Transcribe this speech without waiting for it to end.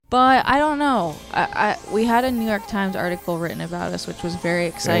But I don't know. We had a New York Times article written about us, which was very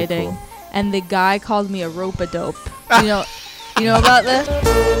exciting. Very cool. And the guy called me a rope-a-dope. You know about this?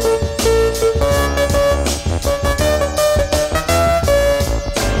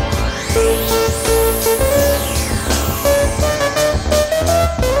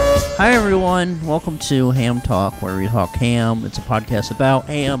 Hi everyone, welcome to Ham Talk, where we talk ham. It's a podcast about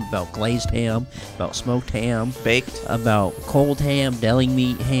ham, about glazed ham, about smoked ham, Baked. about cold ham, deli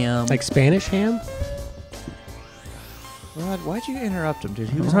meat ham. Like Spanish ham? Rod, why'd you interrupt him, dude?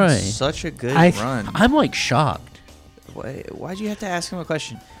 He was Right. on such a good run. I'm like shocked. Why'd you have to ask him a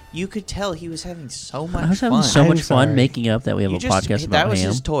question? You could tell he was having so much fun. I was having so much fun sorry. making up that we have You a just- podcast That about was ham.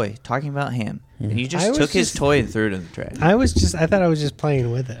 his toy, talking about ham. Yeah. And you I just was took his just- toy and threw it in the trash. I thought I was just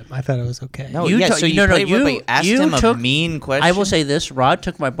playing with him. I thought it was okay. No, You yeah, to- so you no, no, played with it, but you asked him took- a mean question. I will say this, Rod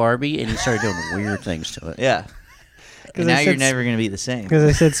took my Barbie and he started doing weird things to it. Yeah. And I now said you're never going to be the same. Because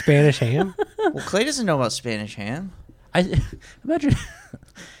I said Spanish ham. Well, Clay doesn't know about Spanish ham. I imagine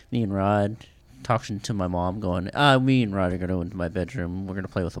me and Rod talking to my mom going, me and Rod are going to go into my bedroom. We're going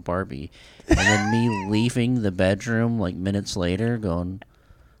to play with a Barbie. And then me leaving the bedroom like minutes later going,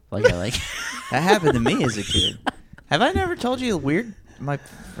 That happened to me as a kid. Have I never told you my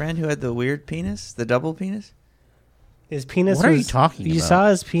friend who had the weird penis, the double penis? His penis What are you talking You about? saw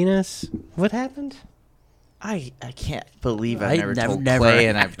his penis? What happened? I can't believe I I've never told never- Clay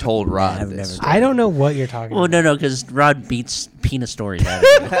and I've told Rod I've this. never- I don't know what you're talking well, about. no, because Rod beats penis stories out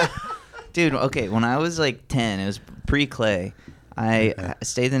of me. Dude, okay, when I was like 10, it was pre-Clay. I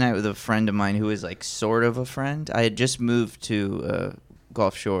stayed the night with a friend of mine who was like sort of a friend. I had just moved to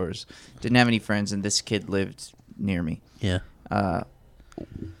Gulf Shores. Didn't have any friends, and this kid lived near me. Yeah,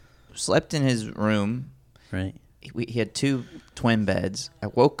 Slept in his room. right. He had two twin beds. I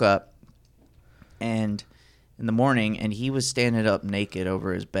woke up and in the morning, and he was standing up naked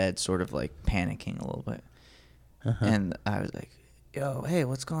over his bed, sort of like panicking a little bit. Uh-huh. And I was like, yo, hey,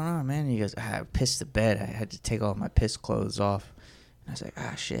 what's going on, man? And he goes, I pissed the bed. I had to take all my piss clothes off. And I was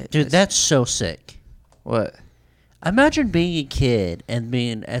like, shit. Dude, that's so sick. What? Imagine being a kid and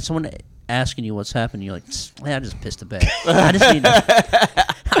being and someone asking you what's happened. You're like, I just pissed the bed. I just need to.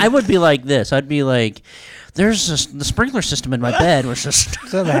 I would be like this. I'd be like, there's the sprinkler system in my bed was just.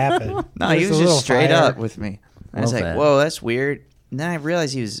 Something happened. No, There's he a was little just straight fire. up with me. I was Love like, that. whoa, that's weird. And then I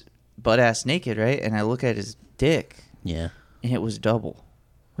realized he was butt-ass naked, right? And I look at his dick, Yeah. and it was double.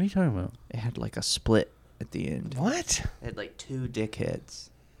 What are you talking about? It had like a split at the end. What? It had like two dick heads.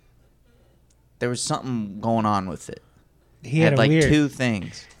 There was something going on with it. He It had had a like weird. two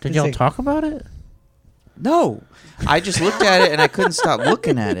things. Did It's y'all like- talk about it? No. I just looked at it and I couldn't stop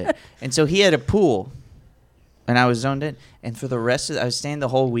looking at it. And so he had a pool and I was zoned in. And for the rest of I was staying the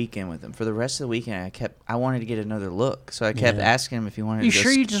whole weekend with him. For the rest of the weekend I wanted to get another look. So I kept Yeah. asking him if he wanted You to go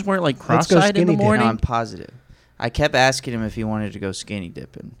sure you just weren't like Let's go cross-eyed in the skinny dip. morning? No, I'm positive. I kept asking him if he wanted to go skinny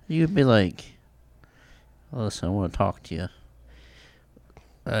dipping. You'd be like, listen, I want to talk to you.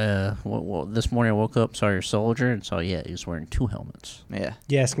 Well, this morning I woke up, saw your soldier, and saw, he was wearing two helmets. Yeah.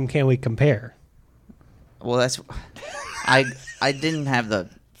 You ask him, can we compare? Well, that's I didn't have the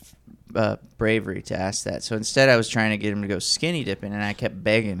bravery to ask that. So instead I was trying to get him to go skinny dipping, and I kept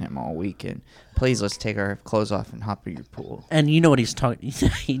begging him all weekend, please, let's take our clothes off and hop in your pool. And you know what he's talking.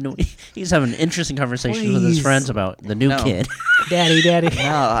 He's having interesting conversations with his Please. friends about the new No. kid. Daddy.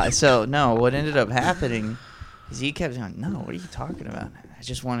 No, what ended up happening is he kept going, no, what are you talking about? I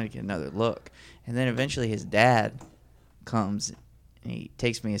just wanted to get another look. And then eventually his dad comes and he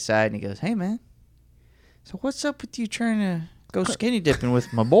takes me aside and he goes, hey, man, so what's up with you trying to go skinny dipping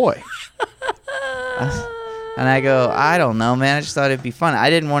with my boy? And I go, I don't know, man. I just thought it'd be fun. I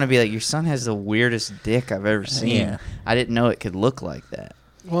didn't want to be like, your son has the weirdest dick I've ever seen. Yeah. I didn't know it could look like that.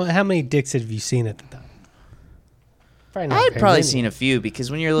 Well, how many dicks have you seen at the time? Probably not I'd very probably many. seen a few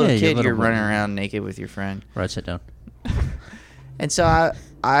because when you're a little Yeah, you're a kid, little you're running bit. around naked with your friend. Right, sit down. And so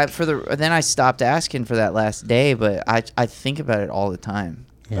then I stopped asking for that last day, but I think about it all the time.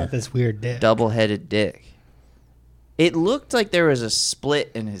 Yeah. About this weird dick. Double-headed dick. It looked like there was a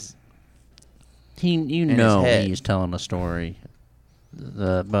split in his. You his know head. he's telling a story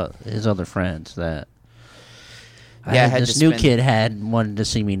about his other friends that. Yeah, I had this to new spend- kid wanted to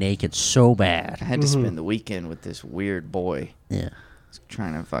see me naked so I bad. had to Mhm. spend the weekend with this weird boy. Yeah. He's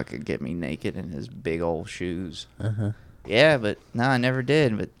trying to fucking get me naked in his big old shoes. Uh-huh. Yeah, but no, I never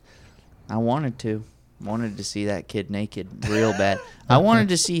did. But I wanted to. Wanted to see that kid naked real bad. I wanted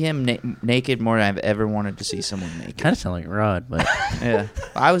to see him naked more than I've ever wanted to see someone naked. Kind of sound like Rod, but Yeah.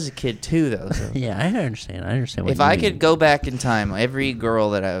 I was a kid too, though. So. yeah, I understand. I understand what If you I mean. could go back in time, every girl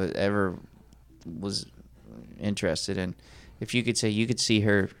that I ever was interested in, if you could say you could see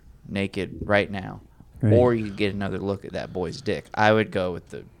her naked right now, Right. or you get another look at that boy's dick. I would go with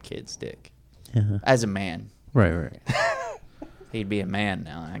the kid's dick. Yeah. As a man. Right. He'd be a man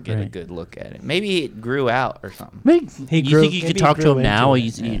now, and I get a Right. good look at it. Maybe it grew out or something. Maybe, He you grew- think you could maybe he talk to grew him now?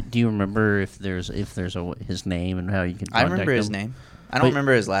 into it. Do you remember if there's his name and how you can I contact remember his him? name. I don't But-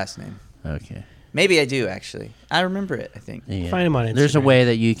 remember his last name. Okay. Maybe I do, actually. I remember it, I think. Yeah. Find him on There's a Instagram. way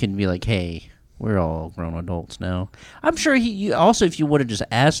that you can be like, hey, we're all grown adults now. I'm sure you also, if you would have just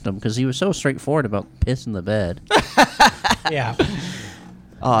asked him, because he was so straightforward about pissing the bed. Yeah.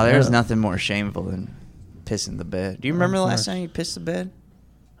 Oh, there's Yeah. nothing more shameful than pissing the bed. Do you remember the last course. time you pissed the bed?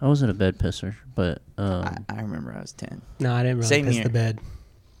 I wasn't a bed pisser, but I remember I was 10. No, I didn't really Same piss here. the bed.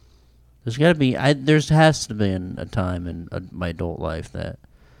 there's got to be, there has to be a time in my adult life that,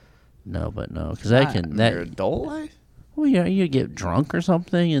 because I can, Your adult life? well, you get drunk or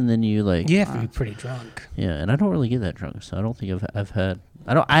something, and then you like, You have to be pretty drunk. yeah, and I don't really get that drunk, so I don't think I've had,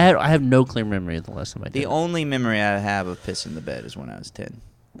 I have no clear memory of the last time I did The it. only memory I have of pissing the bed is when I was 10.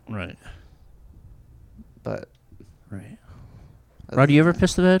 Right. But Right. Rod, do you ever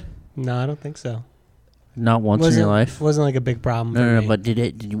piss the bed? No, I don't think so. Not once in your life? Wasn't like a big problem for No, me. but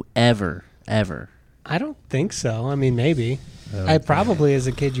did you ever? I don't think so. I mean, maybe. Oh, I probably, as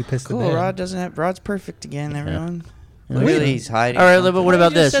a kid, you pissed the cool, bed. Rod's perfect again, everyone. Yeah. Look Wait. at he's hiding. All right, but something. what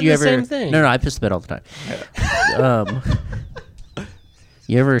about You just this? said You the ever? same thing. No, I piss the bed all the time.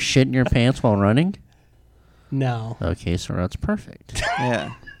 You ever shit in your pants while running? No. Okay, so that's perfect.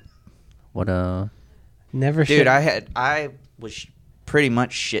 Yeah. What Never Dude, shit. I was pretty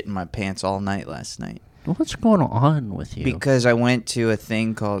much shitting my pants all night last night what's going on with you? because I went to a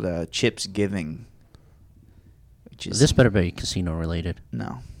thing called Chips Giving, which is This better be casino related.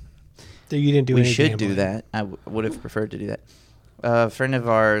 no. So you didn't do We any should do gambling. that. I would have preferred to do that. A friend of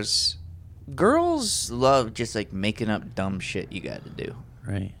ours, girls love just like making up dumb shit you got to do.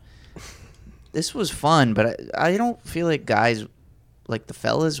 Right. This was fun, but I don't feel like guys, like the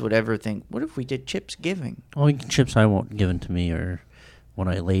fellas, would ever think, what if we did Chips Giving? Only chips I want given to me are when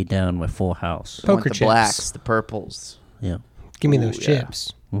I lay down my full house. I want Poker the chips. blacks, the purples. Yeah. Give me Ooh, those yeah.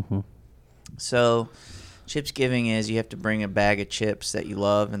 chips. Mm-hmm. So, Chips Giving is you have to bring a bag of chips that you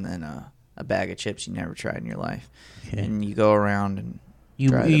love and then a bag of chips you never tried in your life. Okay. And you go around and You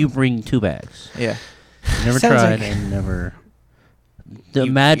try you them. bring 2 bags. Yeah. You never Sounds tried like- and never. You-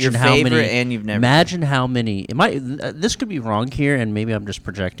 Imagine your how favorite many. and you've never Imagine how many. It might. This could be wrong here, and maybe I'm just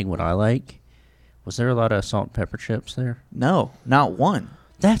projecting what I like. Was there a lot of salt and pepper chips there? No, not one.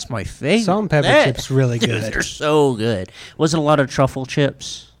 That's my favorite. Salt and pepper That- chips really Dude, good. They're so good. Wasn't a lot of truffle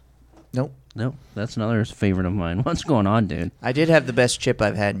chips? Nope. Nope. That's another favorite of mine. What's going on, dude? I did have the best chip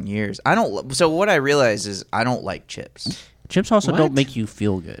I've had in years. I don't. So what I realized is I don't like chips. Chips also What? don't make you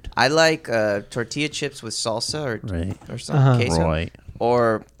feel good. I like tortilla chips with salsa Right. or some Uh-huh. queso, Right.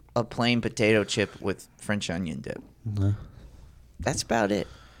 or a plain potato chip with French onion dip. No. That's about it.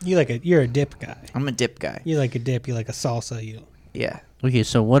 You're a dip guy. I'm a dip guy. You like a dip. You like a salsa. You. Yeah. Okay,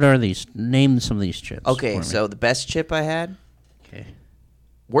 so what are these? Name some of these chips. Okay, for me. so the best chip I had, Okay.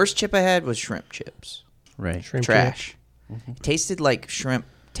 worst chip I had was shrimp chips. Right. Shrimp Trash. Mm-hmm. It tasted like shrimp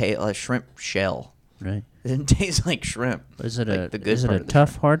shrimp shell. Right. It didn't taste like shrimp. Is it Like the good is it part a of the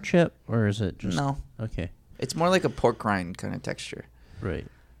tough hard chip or is it just No. Okay. It's more like a pork rind kind of texture. Right.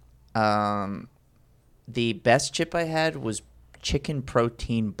 The best chip I had was chicken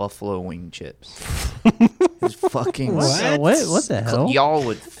protein buffalo wing chips. It was fucking What? What the hell? Y'all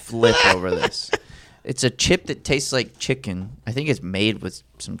would flip over this. It's a chip that tastes like chicken. I think it's made with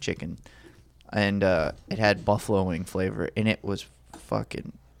some chicken. And it had buffalo wing flavor, and it was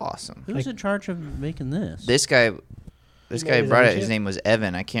fucking awesome. Who's in charge of making this? This guy made his brought own it. His chip? name was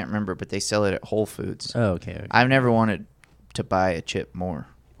Evan. I can't remember, but they sell it at Whole Foods. Oh, okay. I've never wanted to buy a chip more.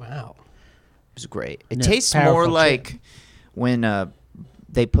 Wow. It was great. It No. tastes Powerful more chip. like when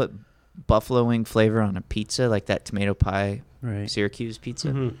they put buffalo wing flavor on a pizza, like that tomato pie Right. Syracuse pizza.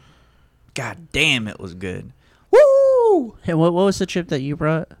 Mhm. God damn, it was good. Woo! Hey, what was the chip that you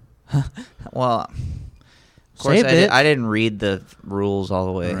brought? Well, of course, Saved it. I didn't read the rules all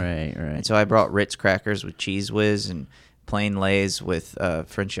the way. Right. And so I brought Ritz crackers with Cheese Whiz and plain Lay's with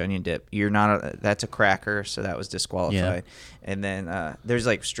French onion dip. That's a cracker, so that was disqualified. And then there's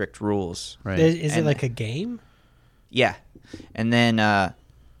like strict rules. Right. Is it And- like a game? Yeah. And then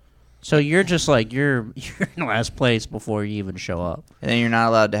So you're just like you're in last place before you even show up. you're not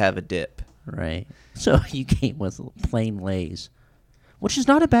allowed to have a dip. Right. So you came with plain Lay's, which is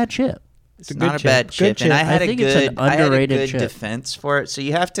not a bad chip. It's a not good a bad chip. Good chip, and I chip. had I a think it's an good, I had a underrated good chip. defense for it. So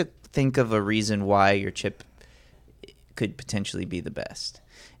you have to think of a reason why your chip could potentially be the best.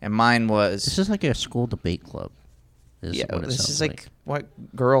 And mine This was is like a school debate club. Yeah, what it this sounds is like what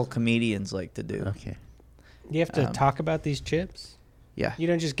girl comedians like to do. Okay. You have to talk about these chips. Yeah. You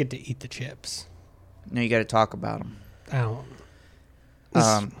don't just get to eat the chips. No, you got to talk about them.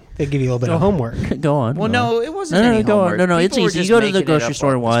 They give you a little bit of homework. Go on. Well, go no, on. it wasn't. No, any go on. homework. No, it's People were easy. You just go to the making it grocery up store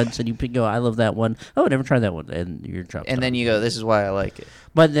on the once, spot. and you go, I love that one. Oh, I never tried that one, and you're dropped. And then you go, this is why I like it.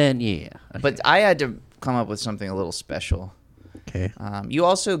 But then, yeah. Okay. But I had to come up with something a little special. Okay. You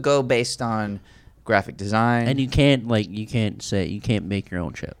also go based on graphic design. And you can't make your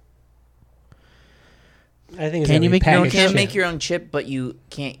own chip. I think Can you make your own You chip? can't make your own chip, but you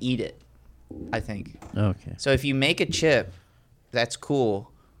can't eat it, I think. Okay. So if you make a chip, that's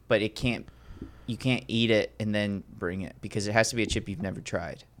cool, but you can't eat it and then bring it because it has to be a chip you've never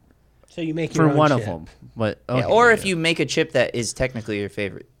tried. So you make your For own one chip. of them, but Yeah, okay, or yeah. if you make a chip that is technically your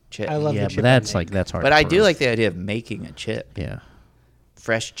favorite chip. I love yeah, the but chip. that's I like make. that's hard. But I do like the idea of making a chip, yeah.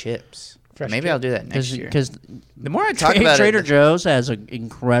 fresh chips. Fresh Maybe chip. I'll do that next year. Because The more I talk about Trader it, Joe's has an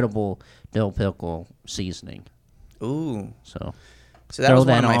incredible dill pickle seasoning. ooh, So so that throw was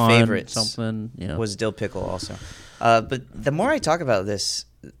one that of my on favorites. Something, you know. Was dill pickle also. But the more I talk about this,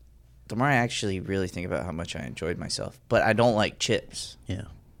 the more I actually really think about how much I enjoyed myself. But I don't like chips. yeah.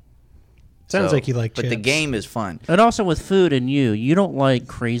 Sounds like you like But the chips. game is fun. And also with food and you don't like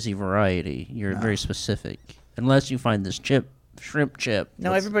crazy variety. You're very specific. Unless you find this shrimp chip. No,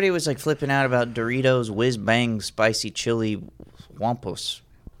 that's- everybody was like flipping out about Doritos Whiz Bang Spicy Chili Wampus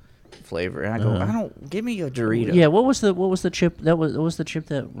flavor, and I go, I don't give me a Dorito. Yeah, what was the chip that was the chip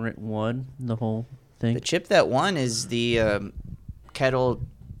that won the whole thing? The chip that won is the kettle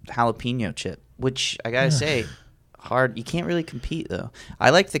jalapeno chip, which I gotta say, hard. You can't really compete though. I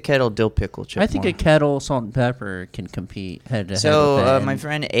like the kettle dill pickle chip. I think more. a kettle salt and pepper can compete head to head. So with that, my and-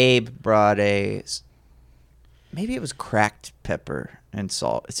 friend Abe brought maybe it was cracked pepper and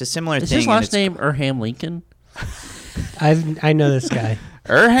salt. It's a similar is thing. his and last it's name Erham Lincoln? I know this guy.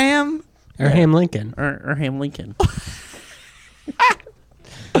 Erham? Erham Lincoln. Erham Lincoln.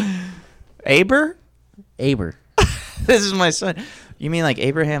 Aber? Aber. This is my son. You mean like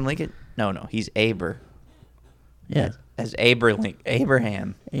Abraham Lincoln? No, he's Aber. Yeah. As Abraham.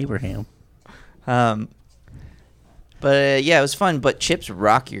 Abraham. But yeah, it was fun. But chips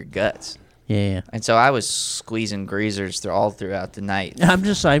rock your guts, Yeah. and so I was squeezing greasers all throughout the night. I'm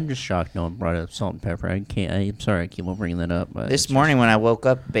just shocked no one brought up salt and pepper. I'm sorry I keep on bringing that up. But This morning when I woke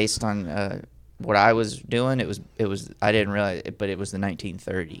up, based on what I was doing, it was I didn't realize it, but it was the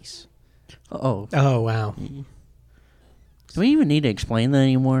 1930s. Oh. Oh, wow. Do we even need to explain that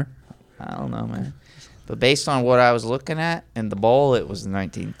anymore? I don't know, man. But based on what I was looking at in the bowl, it was the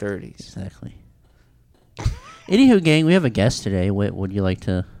 1930s. Exactly. Anywho, gang, we have a guest today. Would you like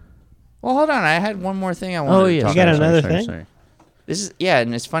to? Well, hold on. I had one more thing I wanted. Oh to yeah, talk You got about. another sorry, thing? Sorry. This is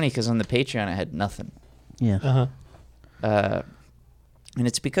and it's funny because on the Patreon I had nothing, Yeah. Uh-huh. and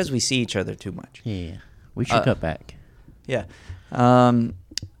it's because we see each other too much. Yeah. We should cut back. Yeah. I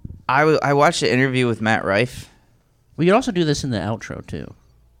watched the interview with Matt Rife. We could also do this in the outro too.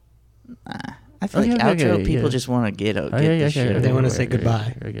 I feel like Okay, outro okay, people yeah. just want to get yeah, this shit. okay, They wanna okay, say okay,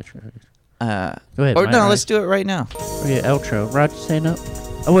 goodbye. okay, okay. Go ahead, Or Matt no, Rife. let's do it right now. Okay, outro. Rod, you stand up.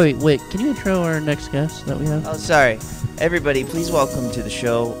 Oh wait. Can you intro our next guest that we have? Oh, sorry. Everybody, please welcome to the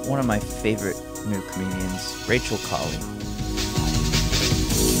show one of my favorite new comedians, Rachel Kaly.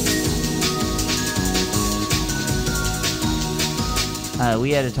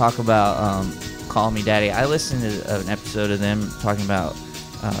 We had to talk about Call Me Daddy. I listened to an episode of them talking about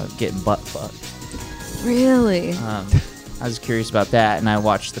getting butt fucked. Really? I was curious about that, and I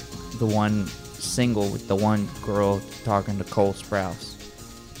watched the one single with the one girl talking to Cole Sprouse.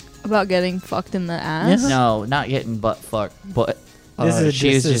 About getting fucked in the ass? Yeah. No, not getting butt fucked, but This is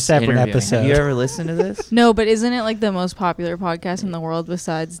she was a just separate interviewing. episode. Have you ever listened to this? No, but isn't it like the most popular podcast in the world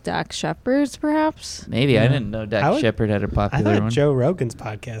besides Dax Shepard's, perhaps? Maybe. I Yeah. didn't know I Dak would- Shepard had a I popular thought one. Joe Rogan's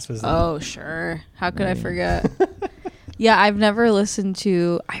podcast was. Oh, sure. How could I Maybe. forget? Yeah, I've never listened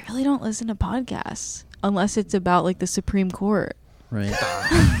to... I really don't listen to podcasts unless it's about, like, the Supreme Court. Right.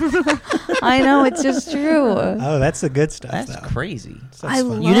 I know, it's just true. Oh, that's the good stuff. That's though. crazy. That's I fun.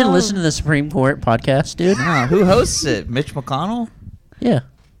 love- You didn't listen to the Supreme Court podcast, dude? Nah, who hosts it? Mitch McConnell? Yeah.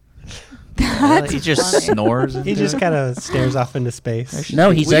 That's He just funny. snores. He just kind of stares off into space. No,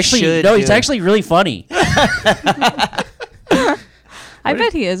 he's We actually should no, he's do it. actually really funny. I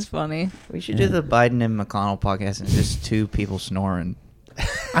bet he is funny. We should do the Biden and McConnell podcast and just two people snoring.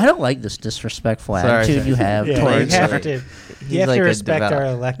 I don't like this disrespectful Sorry, attitude sorry. you have Yeah, you towards. have to. He's You have like to a respect our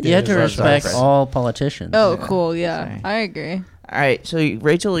develop- elected. You have to Sorry, respect sorry. all politicians. Oh, Yeah. cool. Yeah, Sorry. I agree. All right, so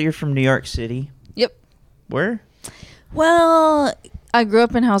Rachel, you're from New York City. Yep. Where? Well, I grew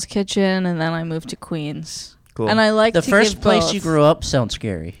up in Hell's Kitchen, and then I moved to Queens. Cool. And I like The to first give place both. you grew up sounds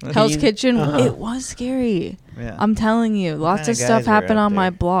scary. Hell's Can you- Kitchen. Uh-huh. It was scary. Yeah. I'm telling you, lots kinda of stuff guys are happened out on my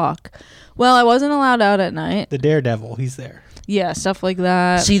there? block. Well, I wasn't allowed out at night. The Daredevil, he's there. Yeah, stuff like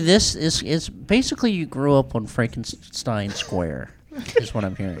that. See, this is basically you grew up on Frankenstein Square, is what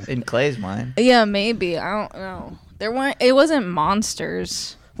I'm hearing. In Clay's mind. Yeah, maybe. I don't know. There weren't. It wasn't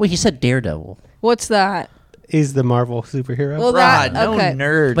monsters. Well, he said Daredevil, What's that? He's the Marvel superhero. Well, Rod, that no okay.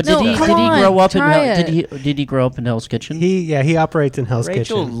 nerd. but No, did he come did he on, grow up in try Hell, it. did he grow up in Hell's Kitchen? he operates in Hell's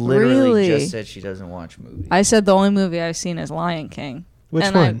Rachel Kitchen. literally Really? just said she doesn't watch movies. I said the only movie I've seen is Lion King. Which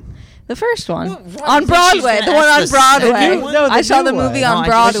and one? The first one Well, Rod, on she's Broadway. gonna The one ask on the Broadway. second one? No, the I saw new the movie one. on No,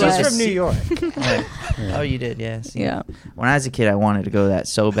 Broadway. She's from New York. Oh, you did, yes. Yeah. When I was a kid, I wanted to go that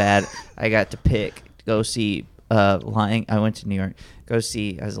so bad. I got to pick to go see Lion. I went to New York. I was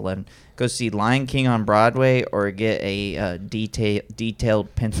 11. Go see Lion King on Broadway or get a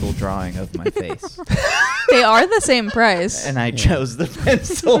detailed pencil drawing of my face. They are the same price. And I chose the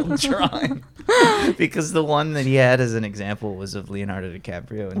pencil drawing because the one that he had as an example was of Leonardo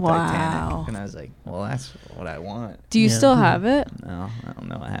DiCaprio in Wow. Titanic. And I was like, well, that's what I want. Do you Yeah. still have it? No, I don't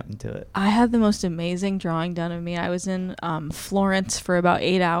know what happened to it. I had the most amazing drawing done of me. I was in Florence for about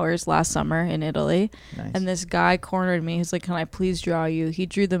 8 hours last summer in Italy. Nice. And this guy cornered me. He's like, "Can I please draw you?" He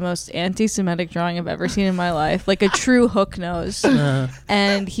drew the most anti-Semitic drawing I've ever seen in my life, like a true hook nose.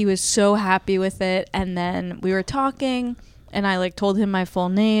 And he was so happy with it. And then we were talking, and I like told him my full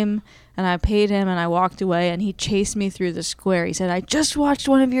name, and I paid him, and I walked away. And he chased me through the square. He said, "I just watched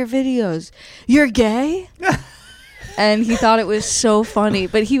one of your videos. You're gay?" And he thought it was so funny,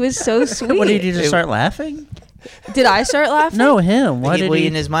 but he was so sweet. What did you just start laughing? Did I start laughing? No, him. Why did well, he?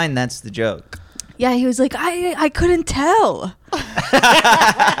 in his mind, that's the joke. Yeah, he was like, I couldn't tell.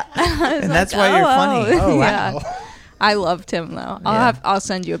 And that's why you're funny. Oh, Yeah. wow. I loved him though. Yeah. I'll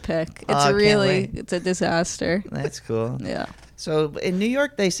send you a pic. Oh, I can't It's wait. it's a disaster. That's cool. Yeah. So in New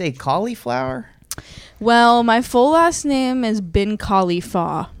York, they say cauliflower. Well, my full last name is Bin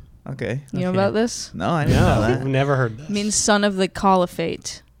Khalifa. Okay. You know okay. about this? No, I didn't know No, that. I've never heard this. It means son of the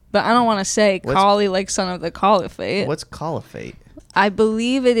caliphate. But I don't want to say What's- Kali like son of the caliphate. What's caliphate? I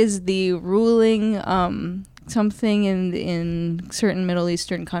believe it is the ruling something in certain Middle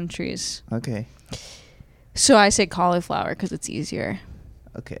Eastern countries. Okay. So I say cauliflower because it's easier.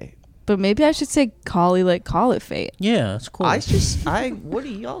 Okay. But maybe I should say Kali like caliphate. Yeah, it's cool. What do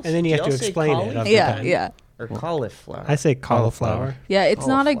y'all? And then you do have to y'all say explain it cauli? off the Yeah, time. yeah. Or cauliflower. I say cauliflower. Yeah, it's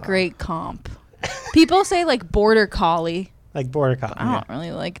not a Cauliflower. great comp. People say like border collie. Like border collie. I don't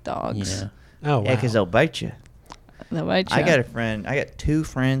really like dogs. yeah. Oh, wow. Yeah, because they'll bite you. The white I got two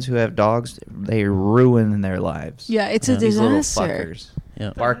friends who have dogs. They ruin their lives. Yeah, it's a These little disaster. fuckers.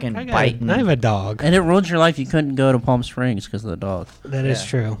 Yeah. Barking, I biting. have a dog. And it ruins your life. You couldn't go to Palm Springs because of the dog. That is Yeah.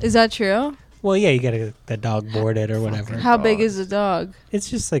 true. Is that true? Well, yeah, you got to get the dog boarded or whatever. How big dogs. is the dog? It's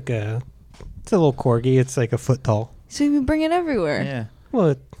just like it's a little corgi. It's like a foot tall. So you can bring it everywhere. Yeah.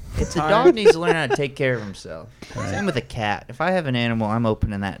 Well, It's a dog needs to learn how to take care of himself. Same with a cat. If I have an animal, I'm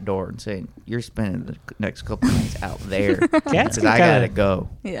opening that door and saying, "You're spending the next couple of nights out there cats because can I kinda- gotta go."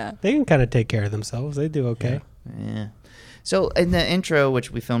 Yeah. they can kind of take care of themselves. They do okay. Yeah. So in the intro, which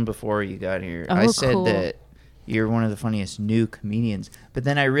we filmed before you got here, I Oh, said cool. that you're one of the funniest new comedians. But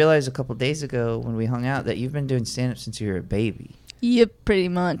then I realized a couple days ago when we hung out that you've been doing stand-up since you were a baby. Yep, pretty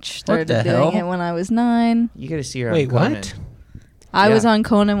much. Started the doing hell? it when I was 9. You got to see her. Wait, on Conan. what? I was Yeah. on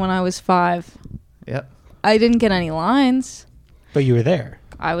Conan when I was 5. Yep. I didn't get any lines. But you were there.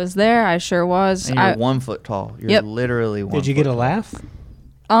 I was there. I sure was. And you're I, 1 foot tall. You're Yep. literally 1 Did you foot get a tall. laugh?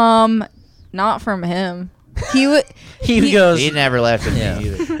 Not from him. He would. He goes. He never laughed at Yeah. me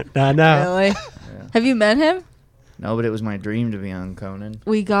either. No. Really? Yeah. Have you met him? No, but it was my dream to be on Conan.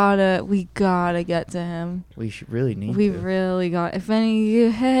 We gotta get to him. We should really need We to. really got. If any of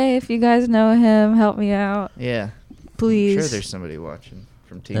you, hey, if you guys know him, help me out, Yeah. please. I'm sure there's somebody watching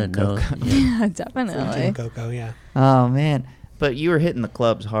from Team That knows. Coco. Yeah, Team definitely. Coco, yeah. Oh man, but you were hitting the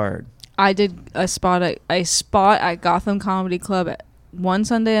clubs hard. I did a spot at Gotham Comedy Club at one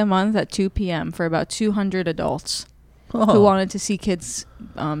Sunday a month at 2 p.m. for about 200 adults Oh. who wanted to see kids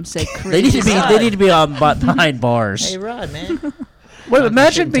say They need crazy to be. stuff. They need to be on behind bars. Rod, man. Wait,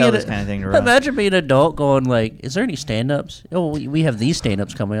 imagine shouldn't being tell this kind of thing to Rod. imagine being an adult going like, "Is there any stand-ups? Oh, we have these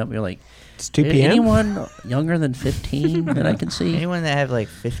stand-ups coming up." You're like, It's 2 p.m. anyone younger than 15 that I can see? Anyone that have like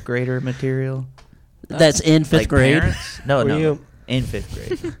 5th grader material? That's in 5th Like grade. parents? No, Were no. you- In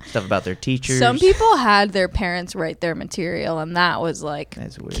 5th grade. Stuff about their teachers. Some people had their parents write their material, and that was like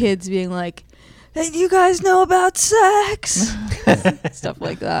That's weird. kids being like, "Hey, you guys know about sex?" Stuff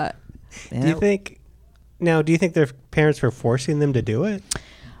like that. Man, Do you think their parents were forcing them to do it?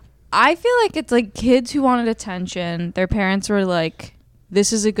 I feel like it's like kids who wanted attention. Their parents were like,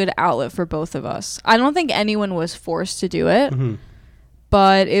 this is a good outlet for both of us. I don't think anyone was forced to do it,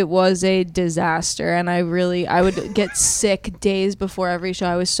 but it was a disaster. And I would get sick days before every show.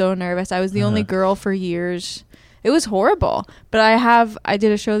 I was so nervous. I was the only girl for years. It was horrible. But I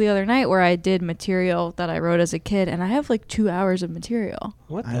did a show the other night where I did material that I wrote as a kid, and I have like 2 hours of material.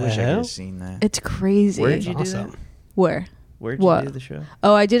 What the I wish I could hell? have seen that. It's crazy. Where did you do Awesome. that? Where? Where did you What? do the show?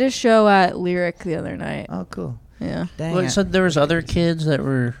 Oh, I did a show at Lyric the other night. Oh, cool. Yeah. Dang. Well, so there was other kids that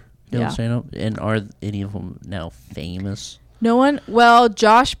were doing Yeah. stand-up, and are any of them now famous? No one. Well,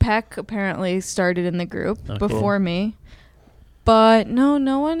 Josh Peck apparently started in the group Oh, cool. before me, but no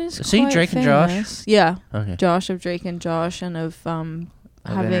one is. Is he quite Drake and Josh? famous. Yeah, Okay. Josh of Drake and Josh, and of Of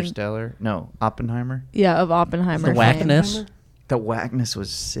having Interstellar? No, Oppenheimer. of Oppenheimer. The fame. whackness. The Whackness was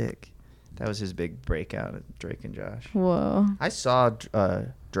sick. That was his big breakout at Drake and Josh. Whoa. I saw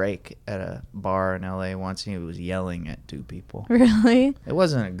Drake at a bar in LA once, and he was yelling at two people. Really? It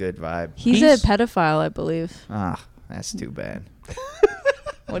wasn't a good vibe. He's a pedophile, I believe. Ah, that's too bad.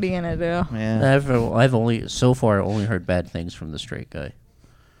 What are you gonna do? Yeah. I've only so far only heard bad things from the straight guy.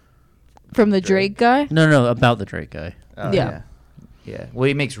 From the Drake guy? No, about the Drake guy. Oh, Yeah. Yeah. Well,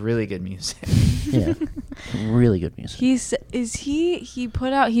 he makes really good music. Yeah, really good music. He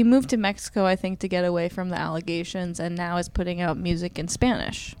moved to Mexico, I think, to get away from the allegations, and now is putting out music in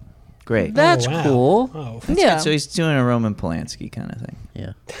Spanish. Great. That's Oh, wow. cool. Oh, Yeah. So he's doing a Roman Polanski kind of thing.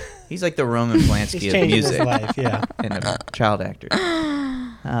 Yeah. He's like the Roman Polanski he's of changing his music life. Yeah. and a child actor.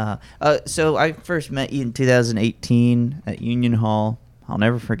 So I first met you in 2018 at Union Hall. I'll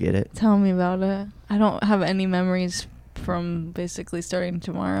never forget it. Tell me about it. I don't have any memories from basically starting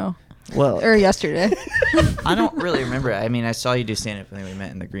tomorrow Well, or yesterday. I don't really remember. I mean, I saw you do stand-up and then we met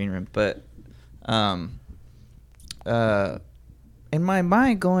in the green room. But in my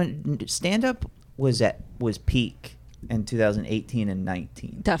mind, going stand-up was peak in 2018 and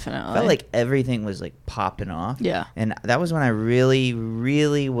 19. Definitely. I felt like everything was like popping off. Yeah. And that was when I really,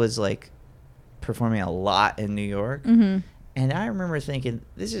 really was like performing a lot in New York. Mm-hmm. And I remember thinking,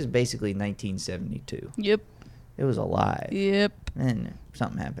 this is basically 1972. Yep. It was alive. Yep. And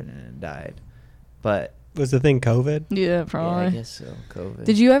something happened and it died. But Was the thing COVID? Yeah, yeah, probably. I guess so. COVID.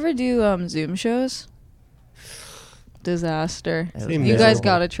 Did you ever do Zoom shows? Disaster. It was Seemed You guys miserable.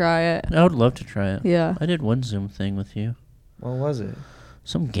 gotta try it. I would love to try it. Yeah. I did one Zoom thing with you. What was it?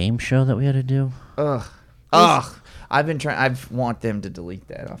 Some game show that we had to do. Ugh. Ugh. I've been trying. I want them to delete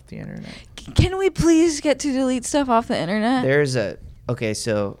that off the internet. Can we please get to delete stuff off the internet? There's a. Okay,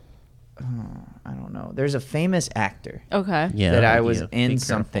 so. I don't know. There's a famous actor Okay. Yeah. that I idea. was Be in careful.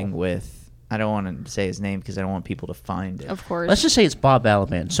 something with. I don't want to say his name because I don't want people to find it. Of course. Let's just say it's Bob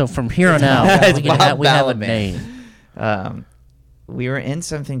Balaban. So from here on out, It's we, can Bob we have a Balaban. name. We were in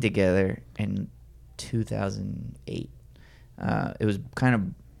something together in 2008. It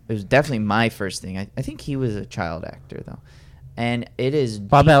was definitely my first thing. I think he was a child actor though, and it is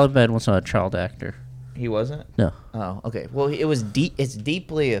Bob Balaban was not a child actor. He wasn't. No. Oh, okay. Well, it was deep. It's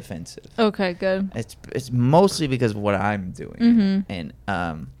deeply offensive. Okay, good. It's mostly because of what I'm doing, Mhm.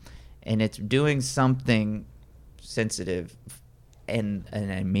 and it's doing something sensitive, and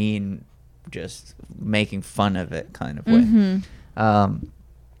I mean just making fun of it kind of way. Mhm.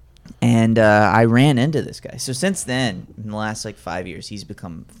 And I ran into this guy. So since then, in the last like 5 years, he's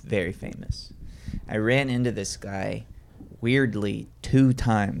become very famous. I ran into this guy weirdly 2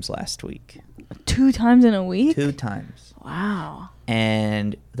 times last week. 2 times in a week? 2 times. Wow.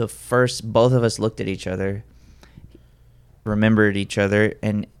 And both of us looked at each other, remembered each other,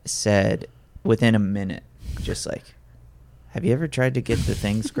 and said within a minute, just like, have you ever tried to get the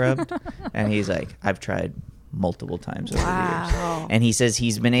thing scrubbed? And he's like, I've tried multiple times over the Wow. years. And he says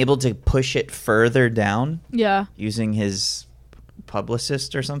he's been able to push it further down Yeah. using his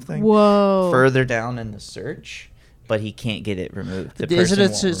publicist or something. Whoa. Further down in the search, but he can't get it removed. The Is it person a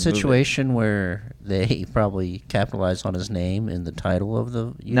won't remove it. situation where they probably capitalized on his name in the title of the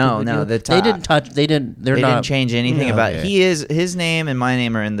YouTube No, video? the they didn't touch. They're They not. didn't change anything Yeah, about it. okay. His name and my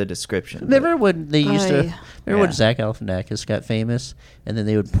name are in the description. Remember when they used to? Aye. Remember when Yeah. Zach Galifianakis got famous, and then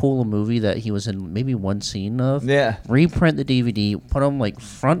they would pull a movie that he was in maybe one scene of, Yeah. reprint the DVD, put him like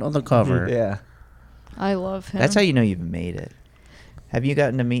front on the cover. Yeah. I love him. That's how you know you've made it. Have you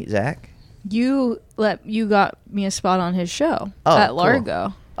gotten to meet Zach? You got me a spot on his show Oh, at cool.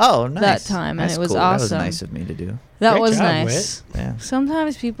 Largo. Oh, nice. That time, and That's it was cool. That was awesome. nice of me to do. That Great was job, nice. Yeah.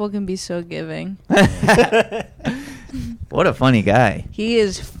 Sometimes people can be so giving. What a funny guy. He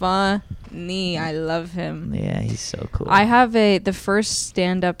is funny. Nee, I love him. Yeah, he's so cool. I have the first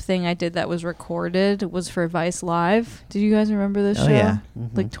stand-up thing I did that was recorded was for Vice Live. Did you guys remember this Oh, show? yeah.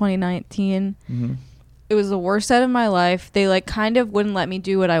 Like 2019. Mhm. It was the worst set of my life. They like kind of wouldn't let me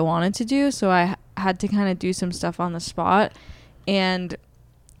do what I wanted to do, so I had to kind of do some stuff on the spot. And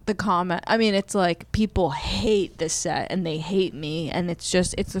the comment, I mean, it's like people hate this set and they hate me, and it's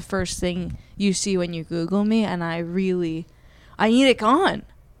the first thing you see when you Google me, and I need it gone.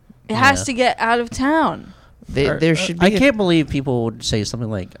 It has to get out of town. There should be. I can't believe people would say something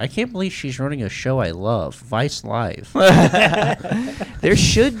like, "I can't believe she's running a show I love, Vice Live." There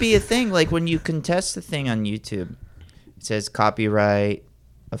should be a thing like when you contest the thing on YouTube, it says copyright,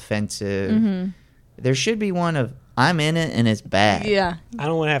 offensive. Mm-hmm. There should be one of I'm in it and it's bad. Yeah. I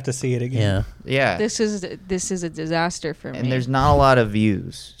don't want to have to see it again. Yeah. This is a disaster for me. And there's not a lot of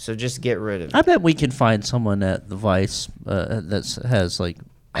views, so just get rid of it. I bet we can find someone at the Vice that has like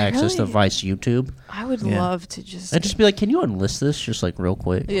access to Vice YouTube. I would Yeah. love to just. I'd just be like, "Can you unlist this just like real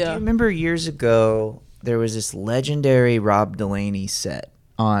quick?" Do you Yeah. remember years ago there was this legendary Rob Delaney set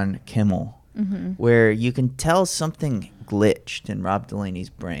on Kimmel where you can tell something glitched in Rob Delaney's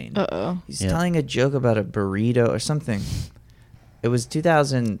brain. Uh-oh. He's Yeah. telling a joke about a burrito or something. It was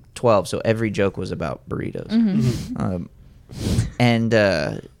 2012, so every joke was about burritos.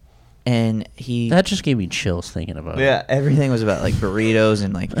 And he That just gave me chills thinking about it. yeah, everything was about like burritos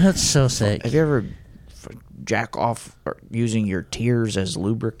and like. That's so sick. Have you ever jack off or using your tears as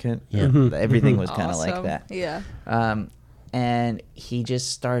lubricant? Yeah. Everything was kind of like Awesome. that. Yeah. And he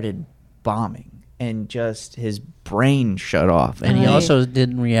just started bombing, and just his brain shut off. And he Right. also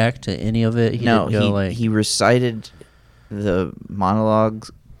didn't react to any of it. He no, didn't go like, he recited the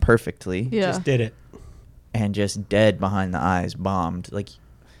monologues perfectly. Yeah. Just did it. And just dead behind the eyes, bombed like,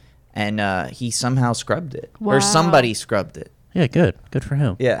 and he somehow scrubbed it, Wow. or somebody scrubbed it. yeah, good for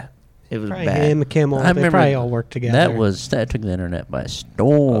him. Yeah, it was Probably bad. him, Kimmel. I They remember probably all worked together. That took the internet by Oh,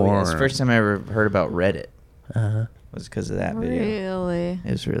 storm. yeah, it's the first time I ever heard about Reddit Uh-huh. was because of that video. Really?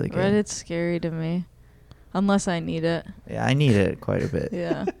 It was really good. Reddit's scary to me. Unless I need it. Yeah, I need it quite a bit.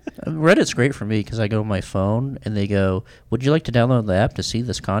 Yeah. Reddit's great for me because I go on my phone and they go, "Would you like to download the app to see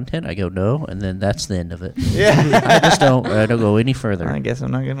this content?" I go, "No," and then that's the end of it. Yeah. I just don't go any further. I guess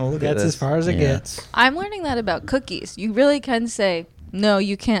I'm not gonna look at That's this. as far as it Yeah. gets. I'm learning that about cookies. You really can say, no,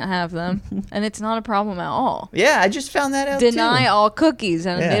 you can't have them. And it's not a problem at all. Yeah, I just found that out Deny too. all cookies,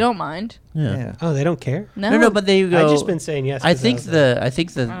 and Yeah. they don't mind. Yeah. Yeah. Oh, they don't care? No. No, but they go. I've just been saying yes. I 'cause think was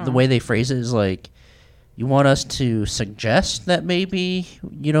the Oh. way they phrase it is like, you want us to suggest that maybe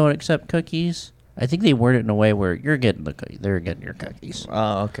you don't accept cookies. I think they word it in a way where you're getting they're getting your cookies.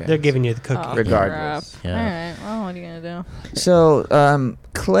 Oh, okay. they're giving you the cookie. Oh, Regardless. crap. Yeah. All right. Well, what are you going to do? So,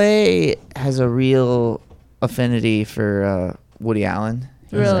 Clay has a real affinity for Woody Allen.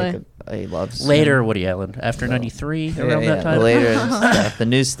 He's Really? like he loves Later, him. Woody Allen, after '93, Yeah, around that the time. later stuff, the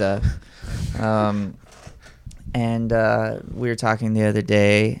new stuff. And we were talking the other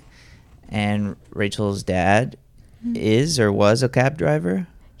day, and Rachel's dad is or was a cab driver.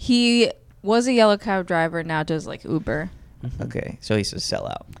 He was a yellow cab driver, now does like Uber. Okay, so he's a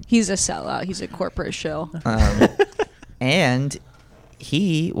sellout. He's a sellout. He's a corporate shill. And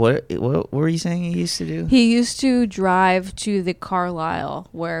what were you saying he used to do? He used to drive to the Carlisle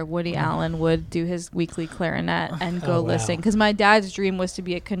where Woody Allen would do his weekly clarinet and go Oh, wow. listen. Because my dad's dream was to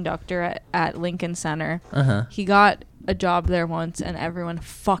be a conductor at Lincoln Center. Uh-huh. He got a job there once, and everyone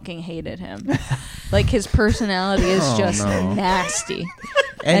fucking hated him. Like, his personality is Oh, just no. nasty.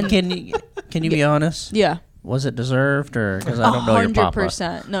 And And- can you be honest? Yeah. Was it deserved, or because I don't know your papa?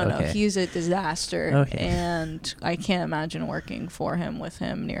 100%. No, Okay. he's a disaster. Okay. And I can't imagine working for him, with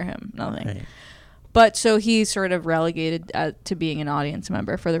him, near him. Nothing. Right. But so he sort of relegated to being an audience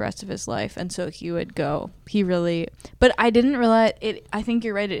member for the rest of his life. And so he would go. But I didn't realize it. I think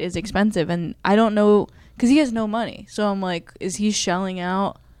you're right. It is expensive. And I don't know, because he has no money. So I'm like, is he shelling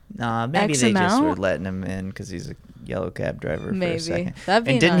out? Nah, maybe X they just were amount? letting him in because he's a yellow cab driver for Maybe. a second. That'd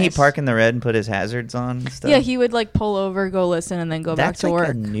be and didn't he nice. park in the red and put his hazards on and stuff? Yeah, he would like pull over, go listen, and then go That's back to like work.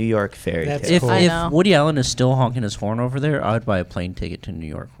 a New York fairy That's tale. If, cool. I if know. Woody Allen is still honking his horn over there, I would buy a plane ticket to New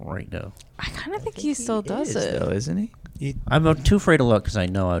York right now. I kind of think he still does is, it. though, isn't he? I'm too afraid to look because I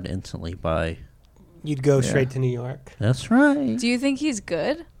know I'd instantly buy. You'd go Yeah. straight to New York. That's right. Do you think he's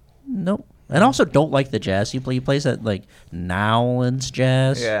good? Nope. And also don't like the jazz he plays. He plays that like Nowlands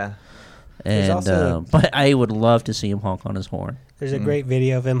jazz. Yeah. There's And also- but I would love to see him honk on his horn. There's a great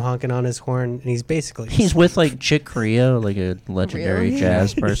video of him honking on his horn, and he's basically He's with like Chick Corea, like a legendary Really?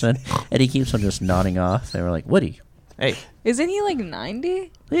 jazz person, and he keeps on just nodding off. They were like, "Woody, Hey, Isn't he like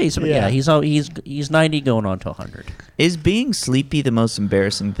 90? Yeah, he's 90 going on to 100. Is being sleepy the most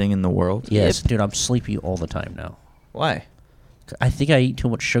embarrassing thing in the world? Yes, dude, I'm sleepy all the time now. Why? I think I eat too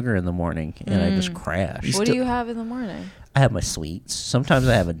much sugar in the morning and I just crash. What do you have in the morning? I have my sweets. Sometimes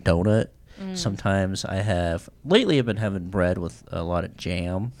I have a donut. Sometimes I have. Lately, I've been having bread with a lot of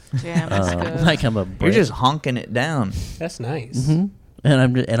jam. Jam is good. Like I'm a. You're bread- just honking it down. That's nice. Mhm. And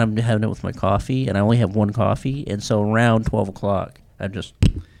I'm having it with my coffee, and I only have one coffee, and so around 12 o'clock, I'm just.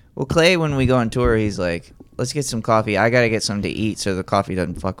 Well, Clay, when we go on tour, he's like, let's get some coffee. I got to get something to eat so the coffee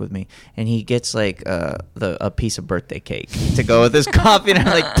doesn't fuck with me. And he gets like a piece of birthday cake to go with his coffee. And I'm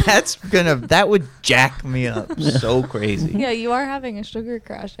like, that would jack me up so crazy. Yeah, you are having a sugar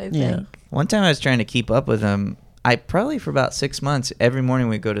crash, I think. Yeah. One time I was trying to keep up with him. I probably for about 6 months, every morning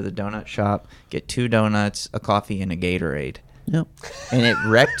we'd go to the donut shop, get 2 donuts, a coffee, and a Gatorade. Yep. And it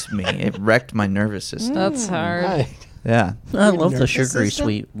wrecked me. It wrecked my nervous system. That's hard. Right. Yeah. I love the nervous sugary system?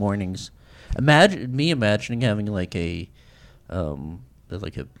 sweet mornings. Imagining having like a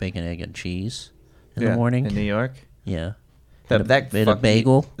bacon, egg, and cheese in the morning. In New York. Yeah. That and a fuck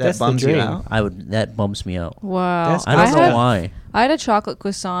bagel. That That's the bums you dream. out. That bums me out. Wow. That's I don't had- know why. I had a chocolate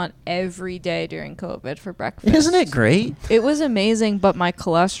croissant every day during COVID for breakfast. Isn't it great? It was amazing, but my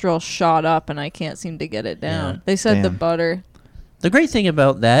cholesterol shot up and I can't seem to get it down. Yeah. They said the Damn. butter. The great thing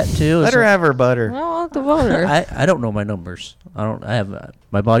about that too is Let her have her butter. I don't want the butter. I don't know my numbers.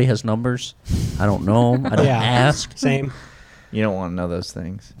 My body has numbers. I don't know 'em. I don't ask. Same. You don't want to know those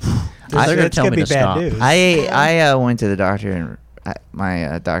things. They're gonna It's tell gonna me be to bad stop. news. I went to the doctor and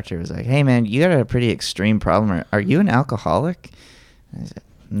my doctor was like, "Hey man, you got a pretty extreme problem. Are you an alcoholic?" I said,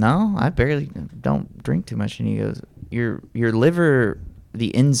 "No, I barely don't drink too much." And he goes, "Your liver,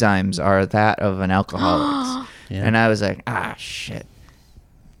 the enzymes are that of an alcoholic's." Yeah. And I was like, shit.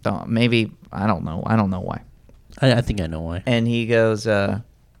 Maybe I don't know. I don't know why. I think I know why. And he goes, "How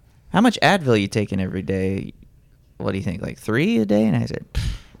much Advil you taking every day? What do you think? Like 3 a day?" And I said,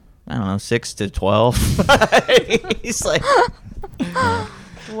 "I don't know, 6 to 12." He's like, Wow.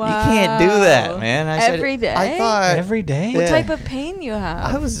 "You can't do that, man." I said, Every day? I thought Every day? What Yeah. type of pain you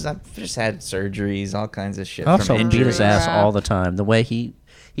have? I've just had surgeries, all kinds of shit. I also from beat his injuries. ass all the time. The way he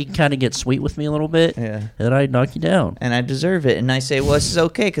can kind of get sweet with me a little bit, Yeah. and then I knock you down. And I deserve it. And I say, "Well, this is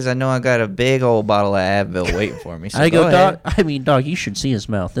okay because I know I got a big old bottle of Advil waiting for me." So I go, ahead. dog, you should see his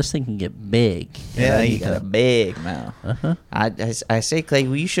mouth. This thing can get big. Yeah, And you got a big mouth. Uh-huh. I say, Clay,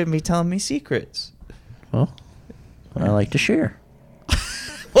 well, you shouldn't be telling me secrets. Well, I like to share.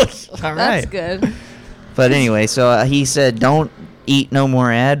 All That's right. good. But anyway, so he said, "Don't eat no more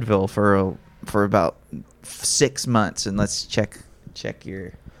Advil for about 6 months, and let's check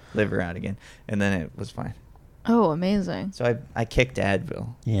your liver out again." And then it was fine. Oh, amazing. So I kicked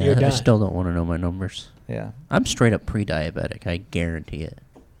Advil. Yeah, You're I done. still don't want to know my numbers. Yeah. I'm straight up pre-diabetic. I guarantee it.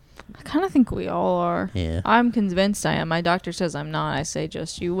 I kind of think we all are. Yeah. I'm convinced I am. My doctor says I'm not. I say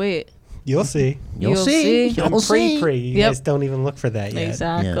just you wait. You'll see. You'll You'll see. see. I'm You'll see. pre. You Yep. guys don't even look for that yet.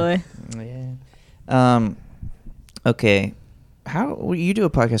 Exactly. Yeah. Okay. Well, you do a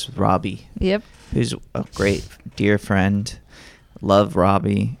podcast with Robbie, Yep. who's a great dear friend. Love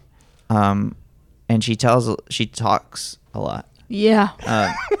Robbie. And she talks a lot. Yeah.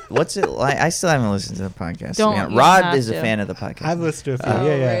 What's it like? I still haven't listened to the podcast. Don't, Yeah, you Rod have is a to. fan of the podcast. I've listened to a few. Oh,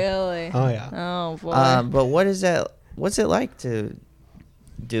 yeah. really? Oh, yeah. Oh, boy. But what is that? What's it like to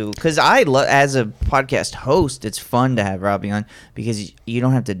do? Because as a podcast host, it's fun to have Robbie on because you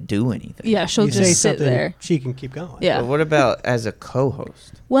don't have to do anything. yeah, she'll You say just sit something, there. she can keep going. Yeah. But what about as a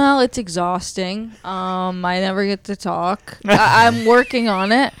co-host? Well, it's exhausting. I never get to talk. I'm working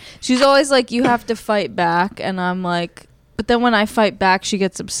on it. She's always like, you have to fight back. And I'm like, but then when I fight back, she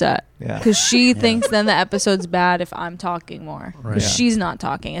gets upset. Yeah. Because she thinks then the episode's bad if I'm talking more. Right. Because Yeah. she's not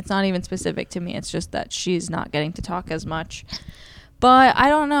talking. It's not even specific to me. It's just that she's not getting to talk as much. But I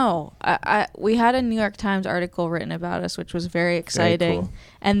don't know. We had a New York Times article written about us, which was very exciting. cool.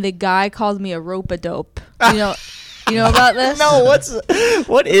 And the guy called me a rope-a-dope. You know about this? No, what's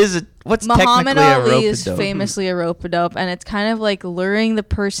Muhammad technically a Ali is rope-a-dope? famously a rope-a-dope, and it's kind of like luring the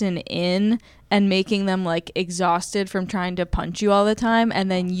person in and making them like exhausted from trying to punch you all the time, and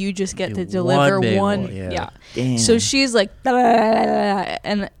then you just get Do to deliver one big one. one, yeah. Yeah. Damn. So she's like,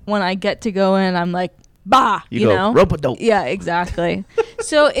 and when I get to go in, I'm like, bah, You you go, know? rope-a-dope. Yeah, exactly.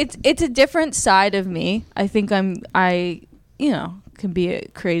 So it's a different side of me. I think I can be a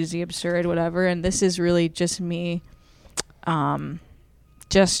crazy, absurd, whatever, and this is really just me.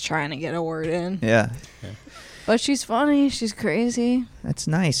 Just trying to get a word in. Yeah. But she's funny. She's crazy. That's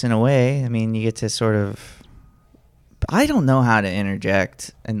nice in a way. I mean, you get to sort of. I don't know how to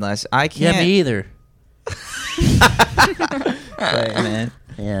interject unless I Yeah, can't. me either. Right, man.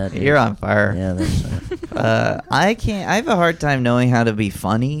 Yeah, dude. You're on fire. Yeah, that's I can't. I have a hard time knowing how to be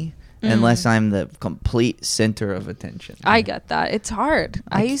funny unless I'm the complete center of attention. I get that. It's hard.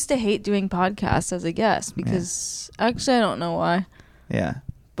 I used to hate doing podcasts as a guest because actually I don't know why, Yeah.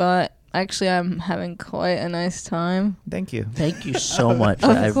 but actually I'm having quite a nice time. Thank you. Thank you so much. Of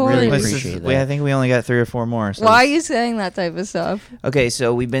I really course. appreciate that. I think we only got 3 or 4 more. So Why are you saying that type of stuff? Okay,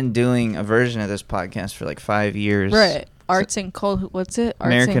 so we've been doing a version of this podcast for like 5 years. Right. Arts and culture. What's it?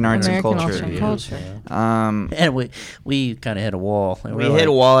 American Arts and American Culture Arts and reviews. culture. And we kind of hit a wall. And We we're hit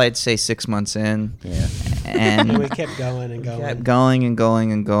a like, wall, I'd say 6 months in. Yeah. And we And kept going and going. kept going and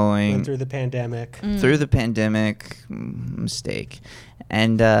going and Went going through the pandemic. through the pandemic. Mistake.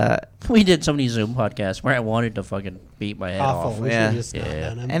 And We did so many Zoom podcasts where I wanted to fucking beat my head Awful. off. We Yeah. should just not Yeah.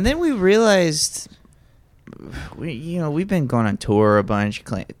 done 'em. and then we realized we've been going on tour a bunch.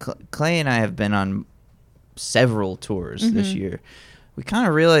 Clay and I have been on several tours this year. We kind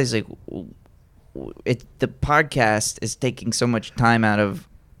of realized like the podcast is taking so much time out of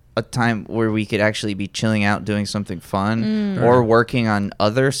a time where we could actually be chilling out doing something fun or working on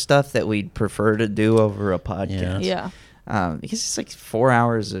other stuff that we'd prefer to do over a podcast. Yeah. Because it's like 4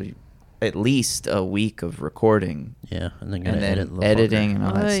 hours at least a week of recording Yeah, and then, and edit then the editing and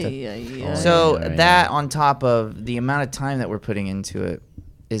all that Ay, stuff. ay, ay. So yeah, right, that yeah. on top of the amount of time that we're putting into it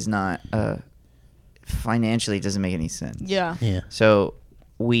is not financially doesn't make any sense. Yeah. Yeah. So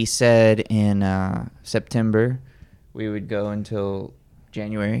we said in September we would go until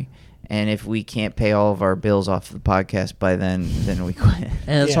January, and if we can't pay all of our bills off the podcast by then we quit.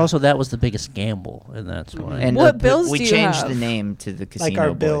 And it's Yeah. also that was the biggest gamble, and that's why. And What bills we do you changed have? the name to the Casino Like our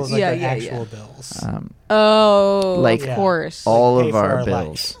Boys. bills, like Yeah, our yeah, actual yeah. bills. Oh, Like- of Yeah. course. all Like, pay of for our our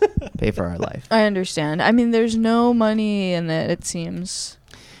bills. Pay for our life. I understand. I mean, there's no money in it, it seems.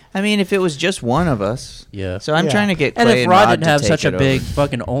 I mean, if it was just one of us. Yeah. So I'm Yeah. trying to get And Clay if and Rod Rod didn't to have take such a it big over.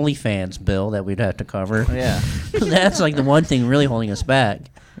 fucking OnlyFans bill that we'd have to cover, Yeah. that's like the one thing really holding us back.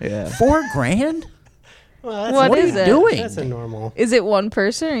 Yeah. $4,000? Well, that's What What are is you it? doing? That's a normal. Is it one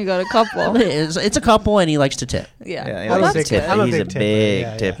person or you got a couple? It's a couple, and he likes to tip. Yeah. Yeah, Well, I'm a that's big good. I'm a He's a big tipper, big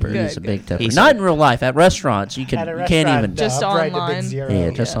yeah, yeah. tipper. Good. He's a big tipper. He's- Not in real life. At restaurants, you At a can't restaurant, even. Just I'll write the online. big zero. Yeah,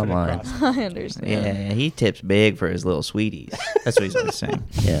 just put it online. across. I understand. Yeah, he tips big for his little sweeties. That's what he's always saying.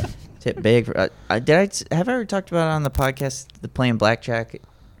 Yeah. Tip big for. Have I ever talked about on the podcast the playing blackjack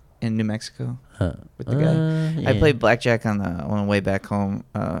in New Mexico with the guy? I yeah. played blackjack on the way back home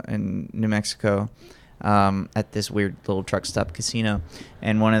in New Mexico at this weird little truck stop casino,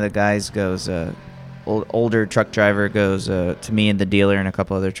 and one of the guys goes, older truck driver goes to me and the dealer and a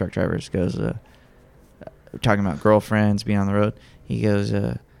couple other truck drivers goes, talking about girlfriends being on the road. He goes,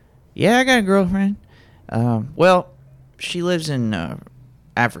 yeah, I got a girlfriend. Well, she lives in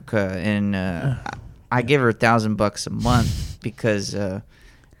Africa, and I give her $1,000 a month because,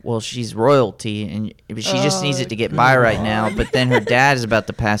 well, she's royalty, and she just needs it to get by right now. But then her dad is about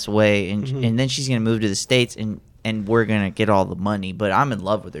to pass away, and then she's gonna move to the States, and we're gonna get all the money. But I'm in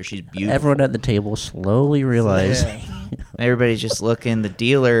love with her. She's beautiful. Everyone at the table slowly realized. Yeah. Everybody's just looking. The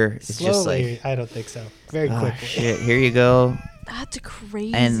dealer is just Slowly, like, I don't think so. Very oh, quickly. shit, here you go. That's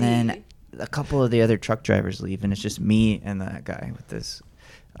crazy. And then a couple of the other truck drivers leave, and it's just me and that guy with this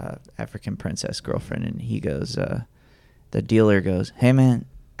African princess girlfriend. And he goes, the dealer goes, hey, man,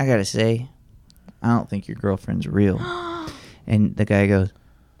 I got to say, I don't think your girlfriend's real. And the guy goes,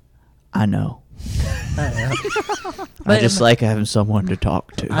 I know. I just like having someone to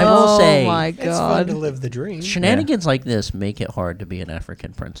talk to. I will oh say, my It's fun to god. live the dream. shenanigans like this make it hard to be an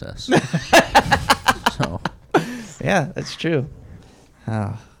African princess. So, Yeah, that's true.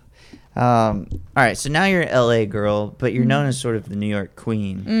 Oh. All right, so now you're an LA girl, but you're known as sort of the New York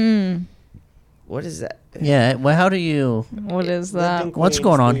queen. Mm, What is that? yeah. Well, how do you? what is Lived that? in What's Queens,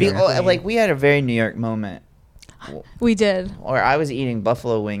 going on New here? York Oh, Queen. like we had a very New York moment, We did. or I was eating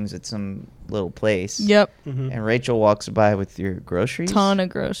buffalo wings at some little place. Yep. Mhm. And Rachel walks by with your groceries. Ton of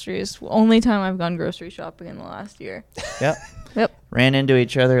groceries. Only time I've gone grocery shopping in the last year. Yep. Yep. Ran into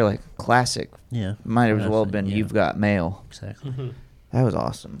each other like classic. Yeah. Might as well have been Yeah. You've Got Mail. Exactly. Mhm. That was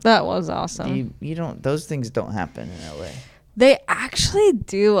awesome. That was awesome. You don't. Those things don't happen in LA. They actually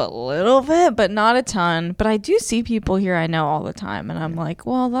do a little bit, but not a ton. But I do see people here I know all the time, and I'm like,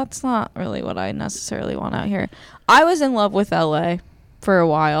 well, that's not really what I necessarily want out here. I was in love with LA for a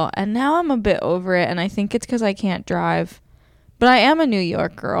while, and now I'm a bit over it, and I think it's because I can't drive. But I am a New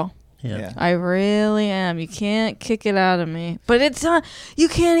York girl. Yeah. Yeah. I really am. You can't kick it out of me. But it's not. You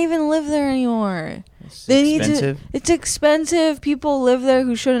can't even live there anymore. It's They expensive. need to. It's expensive. People live there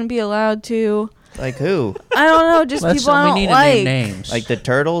who shouldn't be allowed to. Like who? I don't know, just Let's- people I we don't need to like. name names. Like the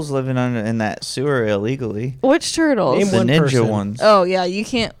turtles living in that sewer illegally. Which turtles? Name The one ninja person. ones. Oh yeah, you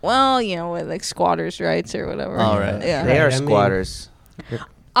can't. Well, with like squatters' rights or whatever. All right. Yeah. They are Right, I mean- squatters.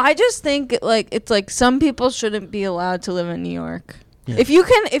 I just think it's like some people shouldn't be allowed to live in New York. Yeah. If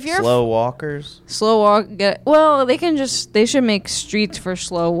you're Slow walkers. slow walk, they should make streets for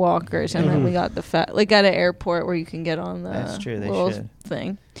slow walkers, and then we got like at an airport where you can get on the That's true, they little should.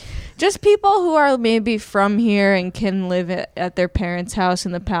 thing. Just people who are maybe from here and can live at their parents' house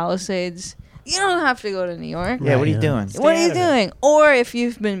in the Palisades. You don't have to go to New York. Yeah, what are you Yeah. doing? What are you out of it. doing? Or if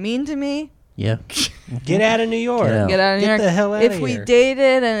you've been mean to me, yeah. Get out of New York. Get out. get out of New Get York. the hell out If of we here.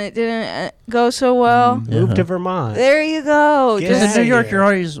 dated and it didn't go so well, Move Uh-huh. to Vermont. there you go. Get Just In outta New York, here. you're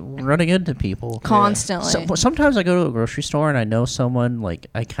always running into people. constantly. Sometimes I go to a grocery store and I know someone, like,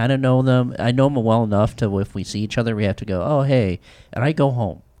 I kind of know them. I know them well enough to, if we see each other, we have to go, oh, hey. And I go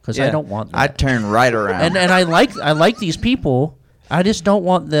home because I don't want that. I'd turn right around. and I like these people. I just don't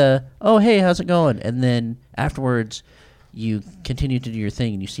want the, oh, hey, how's it going? And then afterwards, you continue to do your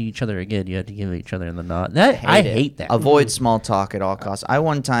thing and you see each other again. You have to give each other the nod. I it. hate that. Avoid small talk at all costs. I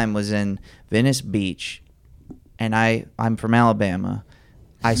one time was in Venice Beach, and I'm from Alabama.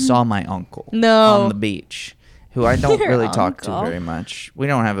 I saw my uncle No. on the beach, who I don't Your really talk to uncle? very much. We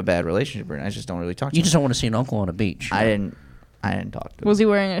don't have a bad relationship, but I just don't really talk to You him. just don't want to see an uncle on a beach. I didn't talk to him. Was he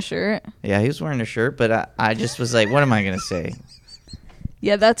wearing a shirt? Yeah, he was wearing a shirt, but I just was like, what am I going to say?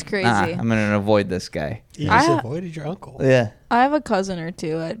 Yeah, that's crazy. I'm going to avoid this guy. You I just ha- avoided your uncle. Yeah. I have a cousin or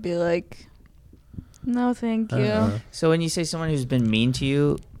two. I'd be like, no, thank you. Uh-uh. So when you say someone who's been mean to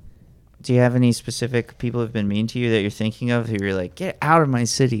you, do you have any specific people who've been mean to you that you're thinking of who you're like, get out of my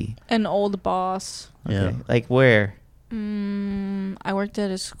city? An old boss. Yeah. Okay. Like where? I worked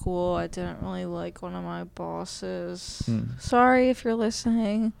at a school. I didn't really like one of my bosses. Hmm. Sorry if you're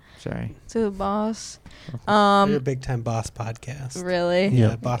listening Sorry. to the boss. We're a big time boss podcast. Really? Yeah,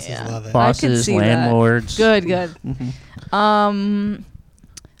 Yeah. bosses Yeah. love it. Bosses, see that. landlords. Good, good. Mhm.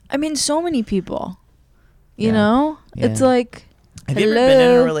 I mean, so many people. You Yeah. know? Yeah. It's like, Have you ever been in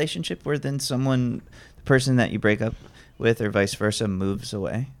a hello? relationship where then the person that you break up with or vice versa moves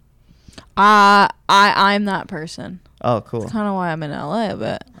away? I'm that person. Oh, cool. Kind of why I'm in LA,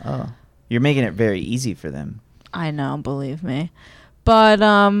 but Oh. You're making it very easy for them. I know, believe me. But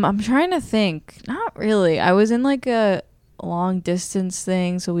I'm trying to think. Not really. I was in like a long distance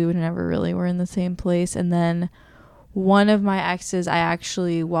thing, so we would never really were in the same place. And then one of my exes, I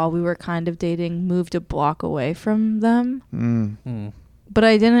actually, while we were kind of dating, moved a block away from them. Mm. But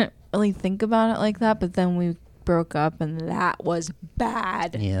I didn't really think about it like that. But then we broke up, and that was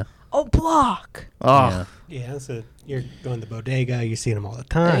bad. Yeah. A block. Oh. Yeah. Yeah, so you're going to the bodega. You're seeing them all the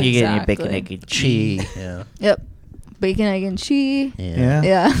time. You getting your Exactly. bacon, egg, and cheese. Yeah. Yep. Bacon, egg, and cheese. Yeah.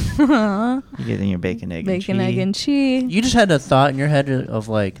 Yeah. You getting your bacon, egg, Bacon, and cheese. egg, and cheese. You just had a thought in your head of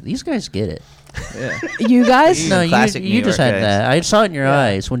like, these guys get it. Yeah. You guys? No, Classic you New just York had guys. that. I saw it in your Yeah.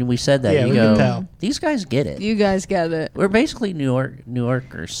 eyes when we said that. Yeah, you we go, can tell. these guys get it. You guys get it. We're basically New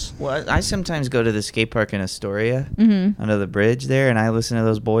Yorkers. Well, I sometimes go to the skate park in Astoria Mm-hmm. under the bridge there, and I listen to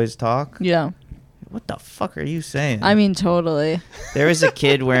those boys talk. Yeah. What the fuck are you saying? I mean, totally. There was a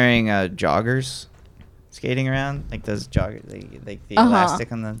kid wearing joggers, skating around like those joggers, like the Uh-huh.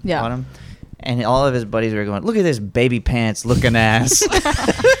 elastic on the Yeah. bottom, and all of his buddies were going, "Look at this baby pants looking ass,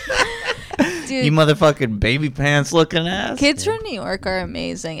 Dude, you motherfucking baby pants looking ass." kids from New York are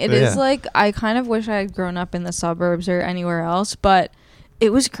amazing. It Yeah. is like, I kind of wish I had grown up in the suburbs or anywhere else, but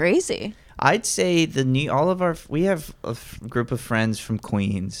it was crazy. I'd say we have a group of friends from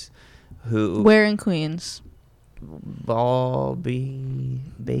Queens who Where in Queens?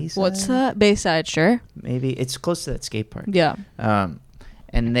 Bayside. What's that? Bayside, sure. Maybe it's close to that skate park. Yeah.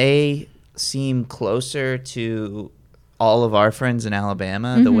 And they seem closer to all of our friends in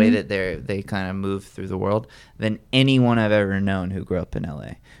Alabama, the way that they kind of move through the world, than anyone I've ever known who grew up in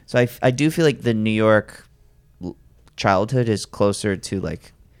LA. So I do feel like the New York childhood is closer to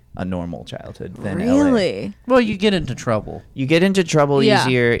like a normal childhood than LA. Really? Well, you get into trouble. You get into trouble Yeah.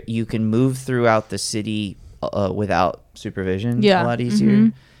 easier. You can move throughout the city without supervision Yeah. a lot easier.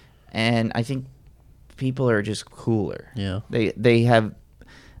 Mhm. And I think people are just cooler. Yeah. They have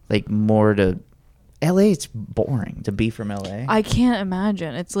like more to. LA, it's boring to be from LA. I can't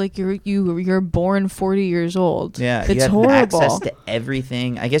imagine. It's like you're born 40 years old. Yeah, It's you have horrible. access to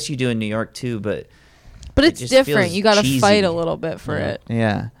everything. I guess you do in New York too, but But it it's just different. feels You got to cheesy. fight a little bit for Yeah. it.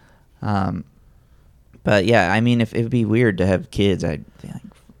 yeah. But yeah, I mean, if it'd be weird to have kids, I'd be like,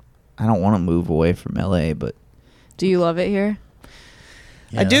 I don't want to move away from LA, but Do you love it here?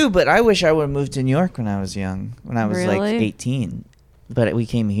 I Yeah. do. But I wish I would have moved to New York when I was young, when I was like Really? 18. But we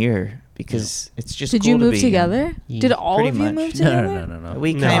came here because it's just. Did cool you to move be together? Yeah. Did all Pretty of you much. move No, together? no.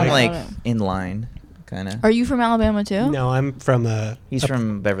 We No, came I- like Got it. in line, kind of. Are you from Alabama too? No, I'm from He's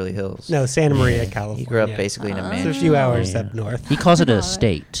from Beverly Hills. no Santa Maria, Yeah. California. He grew up basically in a Oh. mansion. It's a few hours Yeah. up north. He calls it Got a it.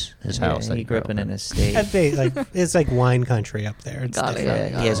 state. His house. that He grew up in an in. estate. It's like wine country up there. It's Got it,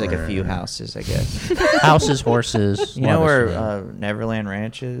 different. Yeah, he has like a few houses, I guess. Houses, horses. You know lot of where shit. Neverland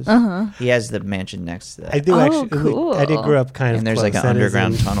Ranch is? Uh-huh. He has the mansion next to that. I do Oh, actually. cool. I did grow up kind of and there's close. like an That is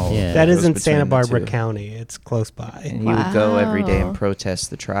underground in- Yeah. tunnel. That that is goes in between Santa the Barbara two. County. It's close by. And he would go every day Wow. and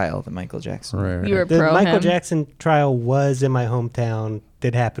protest the trial that Michael Jackson. Right. You were The pro Michael him. Jackson trial was in my hometown.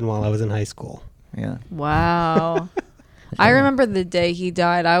 Did happen while I was in high school. Yeah. Wow. I remember the day he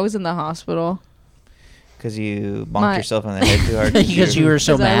died. I was in the hospital. Because you bonked My- yourself on the head too hard. Because you were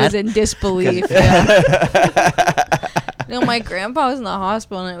so 'Cause I was mad. in disbelief. Yeah. No, my grandpa was in the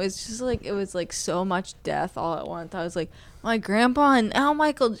hospital, and it was like so much death all at once. I was like, my grandpa and now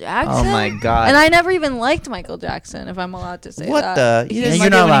Michael Jackson. Oh my God. And I never even liked Michael Jackson, if I'm allowed to say What that. the? He You just- didn't You're like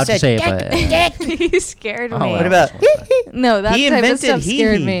it not when he allowed to said, say it, but he scared me. Oh, What about? No, that He type of invented stuff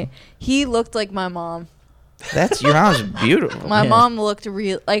scared hee-hee. me. He looked like my mom. That's your mom's beautiful. My Yeah. mom looked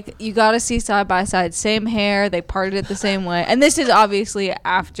real like you got to see side by side, same hair. They parted it the same way, and this is obviously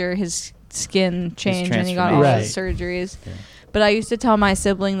after his skin changed and he got all his surgeries. Yeah. But I used to tell my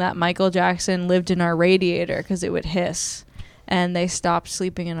sibling that Michael Jackson lived in our radiator because it would hiss, and they stopped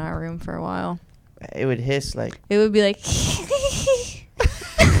sleeping in our room for a while. It would hiss like. It would be like.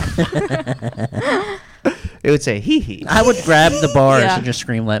 It would say hee hee. I would grab the bars Yeah. and just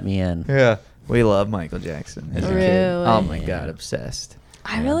scream, "Let me in!" Yeah. We love Michael Jackson as a kid. Really? Oh my Yeah. God, obsessed.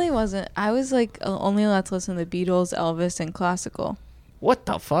 I really wasn't. I was like only allowed to listen to the Beatles, Elvis, and classical. What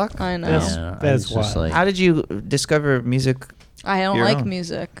the fuck? I know. That's- Yeah, that's I was just wild. like, How did you discover music? I don't Your like own.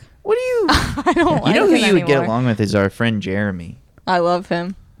 music. What do you? I don't like You know who it you would get anymore. along with is our friend Jeremy. I love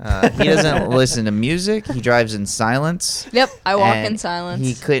him. He doesn't listen to music. He drives in silence. Yep, I walk and in silence.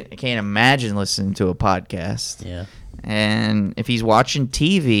 He can't imagine listening to a podcast. yeah. And if he's watching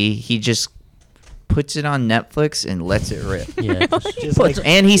TV, he just puts it on Netflix and lets it rip. Yeah. Just like,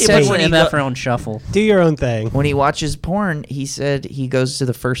 And he said puts when an he, MF on shuffle. do your own thing. when he watches porn, he said he goes to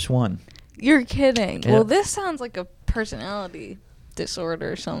the first one. You're kidding. Yeah. Well, this sounds like a personality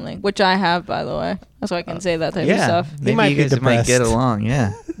disorder or something, which I have, by the way. That's why I can say that type of Yeah, stuff. maybe might you be guys might get depressed. along.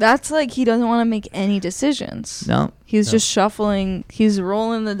 Yeah. That's like he doesn't want to make any decisions. No. He's No. just shuffling. He's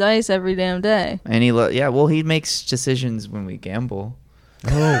rolling the dice every damn day. And yeah. Well, he makes decisions when we gamble.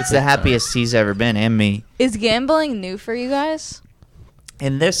 Oh, It's the happiest he's ever been, and me. Is gambling new for you guys?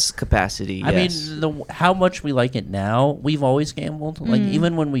 In this capacity, I yes. mean, how much we like it now. We've always gambled. Like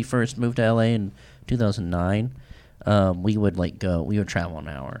even when we first moved to LA in 2009, we would we would travel an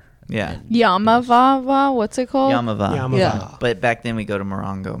hour. Yeah. And- Yamava, what's it called? Yamava. Yamava. Yeah. But back then we go to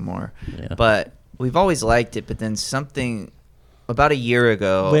Morongo more. Yeah. But we've always liked it. But then something about a year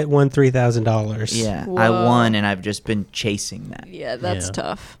ago, Wit won $3,000. yeah, I Whoa. won, and I've just been chasing that. Yeah, that's Yeah.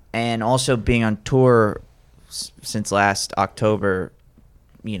 tough. And also being on tour since last October,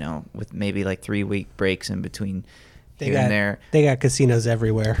 with maybe like 3-week breaks in between here and there. They got casinos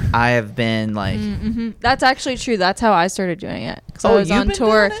everywhere. I have been like, Mm-hmm. That's actually true. That's how I started doing it. Because I Oh, was you've on been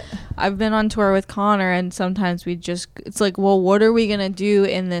tour. doing it? I've been on tour with Connor, and sometimes it's like, well, what are we going to do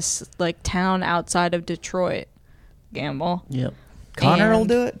in this like town outside of Detroit? Gamble. Yep. Connor will And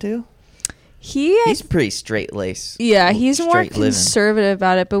do it too. He's He's pretty straight laced. yeah, he's more straight living. conservative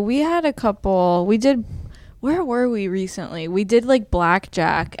about it. But we had a couple. We did. Where were we recently? We did like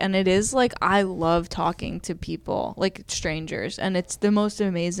blackjack, and it is like I love talking to people, like strangers, and it's the most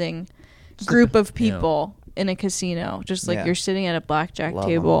amazing group of people in a casino. Just like Yeah. you're sitting at a blackjack Love 'em.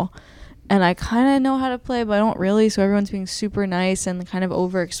 table, and I kind of know how to play, but I don't really. So everyone's being super nice and kind of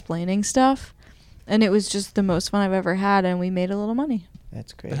over explaining stuff, and it was just the most fun I've ever had, and we made a little money.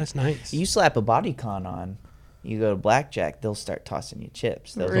 That's great. That's nice. You slap a body con on, you go to blackjack, they'll start tossing you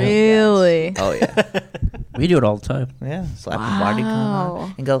chips. Those old guys. Really? Oh yeah, We do it all the time. yeah. Slap a body con Wow.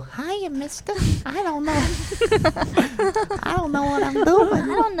 on and go, "Hiya, Mister. I don't know. I don't know what I'm doing. I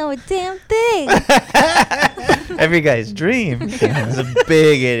don't know a damn thing. Every guy's dream. He's a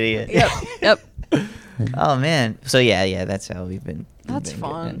big idiot. Yep. Oh man. So yeah. That's how we've been. That's getting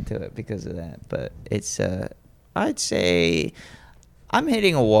fun. into it because of that. But it's I'd say I'm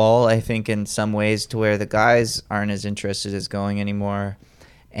hitting a wall. I think in some ways to where the guys aren't as interested as going anymore,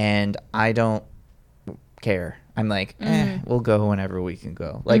 and I don't care. I'm like, we'll go whenever we can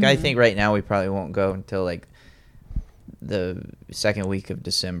go. Like I think right now we probably won't go until like the second week of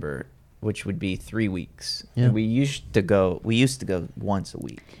December, which would be 3 weeks. Yeah. And we used to go once a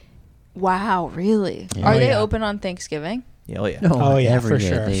week. Wow, really? Yeah. Are Oh, they yeah. open on Thanksgiving? Oh yeah. Oh, yeah, every for day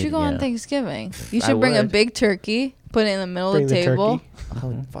sure. You they- should go on yeah. Thanksgiving. You I should bring a would. big turkey, put it in the middle Bring of the the table. turkey. I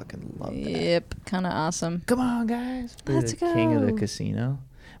would fucking love that. Yep, kind of awesome. Come on, guys. Be Let's the king of the go. casino.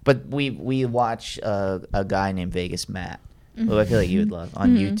 But we watch a guy named Vegas Matt, who I feel like you would love,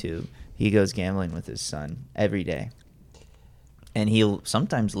 on YouTube. He goes gambling with his son every day, and he'll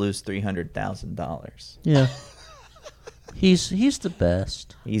sometimes lose $300,000. Yeah. He's the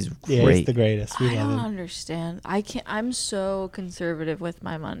best. He's Yeah, great. he's the greatest. We I don't love him. understand. I can't. I'm so conservative with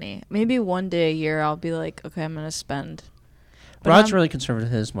my money. Maybe one day a year I'll be like, okay, I'm gonna spend. But Rod's I'm- really conservative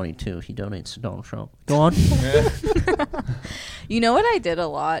with his money too. He donates to Donald Trump. Go on. You know what I did a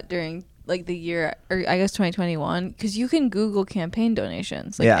lot during like the year, or I guess 2021, because you can Google campaign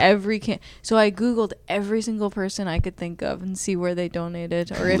donations. Like Yeah. So I Googled every single person I could think of and see where they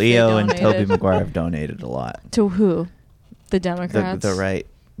donated or if Leo they and donated. Toby Maguire have donated a lot. To who? The The, Democrats. the right.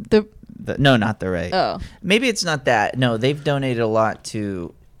 The No, not the right. oh. Maybe it's not that. No, they've donated a lot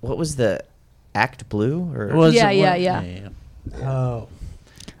to, what was the Act Blue? Or Was Yeah, it yeah, what- yeah. Oh.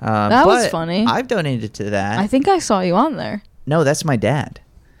 That was but funny. I've donated to that. I think I saw you on there. No, that's my dad.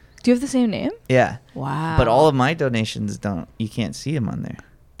 Do you have the same name? Yeah. Wow. But all of my donations you can't see them on there.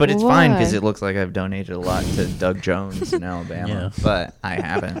 But it's fine because Why? it looks like I've donated a lot to Doug Jones in Alabama. Yeah. But I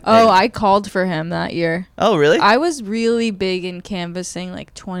haven't. Oh, I called for him that year. Oh, really? I was really big in canvassing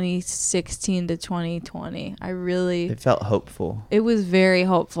like 2016 to 2020. It felt hopeful. It was very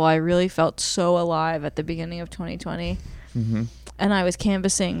hopeful. I really felt so alive at the beginning of 2020. Mm-hmm. And I was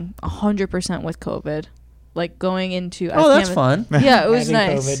canvassing 100% with COVID. Like going into... Oh, that's fun. Yeah, it was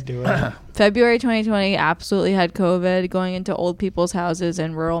Having nice. COVID, do it. February 2020, absolutely had COVID. Going into old people's houses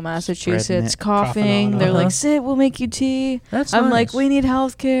in rural Massachusetts, it. coughing. Coughing on They're them. like, sit, we'll make you tea. That's I'm nice. like, we need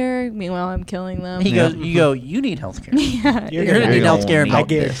health care. Meanwhile, I'm killing them. He Yeah. goes. You go. You need health care. Yeah. You're You're gonna need gonna health care in need I about.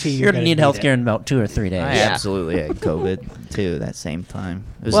 guarantee You're gonna need health care in about 2 or 3 days. I Yeah. absolutely had COVID, too, that same time.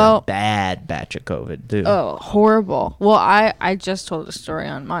 It was Well- a bad batch of COVID, too. Oh, horrible. Well, I just told a story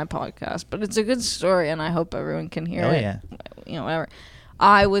on my podcast, but it's a good story, and I hope everyone can hear Oh, it. yeah. You know, whatever.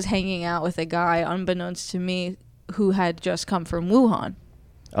 I was hanging out with a guy, unbeknownst to me, who had just come from Wuhan,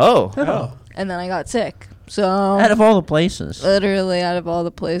 Oh. Oh. and then I got sick. So Out of all the places. literally out of all the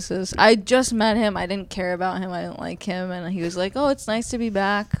places, I just met him. I didn't care about him. I didn't like him, and he was like, "Oh, it's nice to be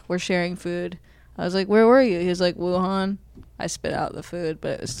back. We're sharing food." I was like, "Where were you?" He was like, "Wuhan." I spit out the food,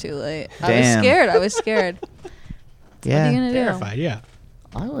 but it was too late. I was Damn. scared. I was scared. Yeah. What are you gonna Terrified, yeah.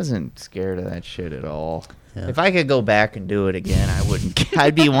 I wasn't scared of that shit at all. Yeah. If I could go back and do it again, I wouldn't.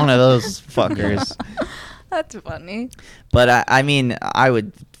 I'd be one of those fuckers. That's funny. But I mean, I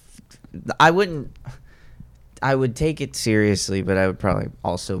wouldn't. I would take it seriously, but I would probably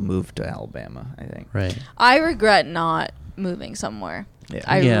also move to Alabama, I think. Right. I regret not moving somewhere. Yeah.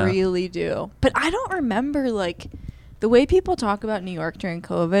 I Yeah. really do. But I don't remember, like, the way people talk about New York during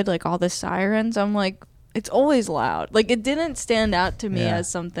COVID, like all the sirens. I'm like, it's always loud. Like, it didn't stand out to me Yeah. as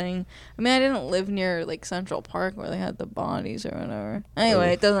something. I mean, I didn't live near, like, Central Park where they had the bodies or whatever. Anyway,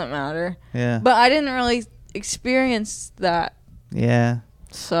 Oof. it doesn't matter. Yeah. But I didn't really experience that. Yeah.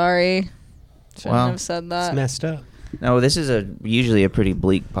 Sorry. Shouldn't Well, have said It's that. messed up. No, this is usually a pretty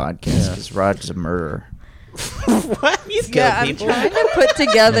bleak podcast Yeah. because Rod's a murderer. What? You kill Yeah, I'm people? trying to put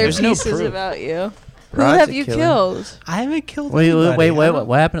together There's no pieces proof. about you. Who Rod's have a you killer. killed? I haven't killed Wait, anybody. wait. I don't-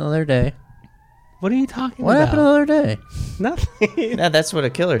 What happened the other day? What are you talking What about? happened the other day? Nothing. Yeah, that's what a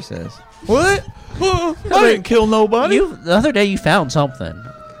killer says. What? I didn't kill nobody. The other day you found something.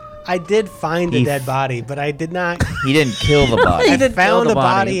 I did find a He dead body, but I did not. He didn't kill the He body. I didn't kill found the a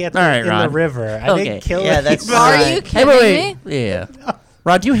body body. at All right, in the Rod. river. I Okay. didn't kill Yeah, it. that's Are fine. you Hey, kidding wait. me? Yeah.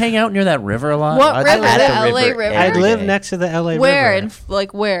 Rod, do you hang out near that river a lot? What Rod's river? at The the LA river River? I every live day. next to the LA Where? River.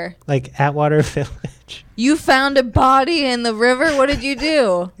 Like where? Like Atwater Village. You found a body in the river? What did you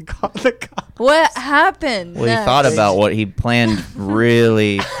do? Call the cops. What happened? Well, he next? thought about what he planned,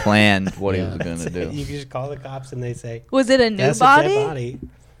 really planned what he was going to do. You can just call the cops and they say, Was it a new that's body? a dead body.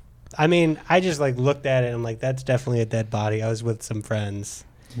 I mean, I just like looked at it and I'm like, that's definitely a dead body. I was with some friends.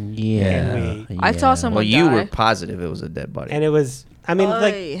 Yeah. And I saw yeah. someone Well, you die. were positive it was a dead body. And it was, I mean,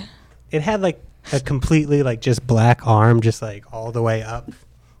 like, Oy. it had like a completely like just black arm, just like all the way up.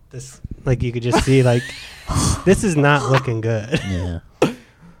 This, like, you could just see, like, this is not looking good. Yeah.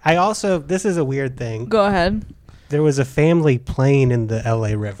 I also, this is a weird thing. Go ahead. There was a family playing in the LA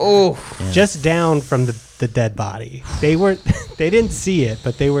River. Oh, Yeah. Just down from the dead body. They weren't, they didn't see it,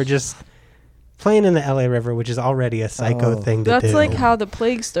 but they were just playing in the LA River, which is already a psycho Oh. thing to That's do. like how the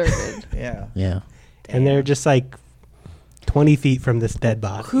plague started. yeah. Yeah. And they're just like 20 feet from this dead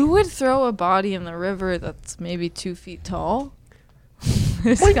body. Who would throw a body in the river that's maybe 2 feet tall?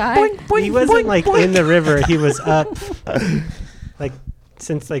 This guy. He wasn't like in the river. He was up. Like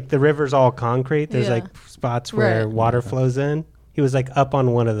since like the river's all concrete, there's Yeah. like spots where Right. water flows in. He was like up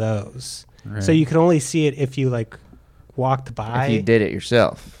on one of those, Right. so you could only see it if you like walked by. If you did it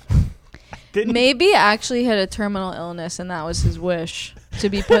yourself. Didn't Maybe actually had a terminal illness, and that was his wish to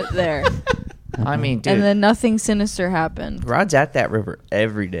be put there. I mean, dude, And then nothing sinister happened. Rod's at that river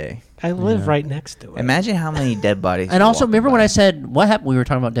every day. I live Yeah. right next to it. Imagine how many dead bodies. And you also, walk remember by. when I said, what happened? We were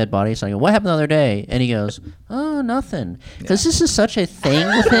talking about dead bodies. I go, what happened the other day? And he goes, oh, nothing. Because this is such a thing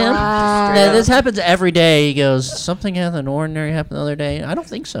with him. Wow. That this happens every day. He goes, something other than ordinary happened the other day. I don't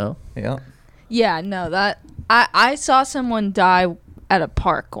think so. Yeah. Yeah, no, that I saw someone die at a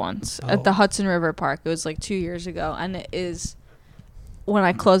park once at the Oh. Hudson River Park. It was like 2 years ago, and it is when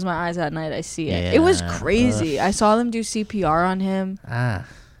I close my eyes at night, I see it. It was Yeah, crazy. I saw them do CPR on him. Ah.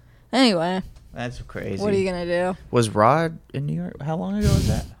 Anyway, That's crazy. what are you gonna do? Was Rod in New York? How long ago was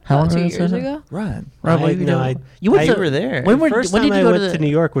that? How long 2 ago was years that? ago? Rod. Rob, what I- have you no, done? I- You went I- to, You were there. When, First when time did you I go went to the? New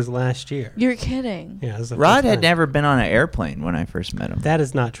York was last year. You're kidding. Yeah, it was the Rod first had time. never been on an airplane when I first met him. That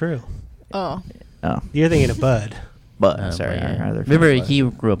is not true. Oh, Oh, You're thinking of Bud. but Oh, sorry. yeah. our other Remember, friend was. he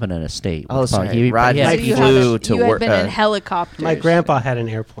grew up in an estate. Oh, which probably- sorry. Rod yeah, might so be you flew haven't- to you work- had been in helicopters. My grandpa had an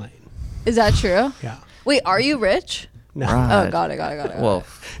airplane. Is that true? Yeah. Wait, are you rich? No, Rod. Oh, got it. Well,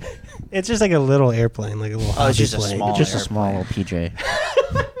 it's just like a little airplane, like a little. Oh, it's hobby just a plane. small just a airplane. small little PJ.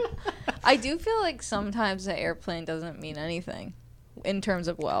 I do feel like sometimes the airplane doesn't mean anything in terms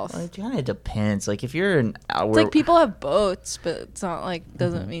of wealth. it kind of depends. Like if you're an It's like people have boats, but it's not like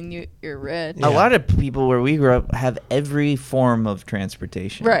doesn't mean you're rich. Yeah. A lot of people where we grew up have every form of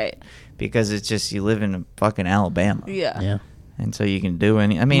transportation. Right. Because it's just you live in fucking Alabama. Yeah. Yeah. And so you can do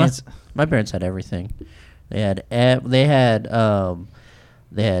any. I mean, my, it's my parents had everything. They had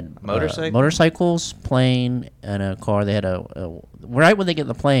Motorcycle? motorcycles, plane, and a car. They had a right when they get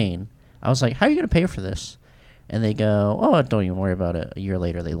the plane. I was like, "How are you going to pay for this?" And they go, "Oh, don't even worry about it." A year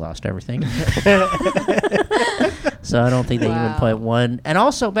later, they lost everything. So I don't think they even Wow. put one. And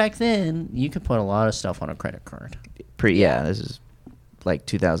also back then, you could put a lot of stuff on a credit card. yeah. This is like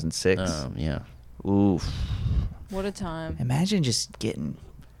 2006. Yeah. Oof. What a time. Imagine just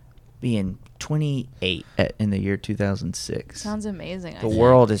being 28 in the year 2006. Sounds amazing. The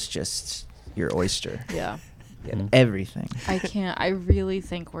world is just your oyster. Yeah. You get Mhm. everything. I can't. I really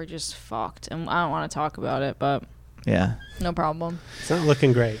think we're just fucked, and I don't want to talk about it, but Yeah. no problem. It's not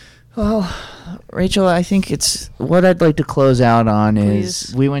looking great. Well, Rachel, I think it's what I'd like to close out on is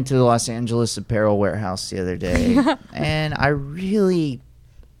Please. we went to the Los Angeles Apparel Warehouse the other day, and I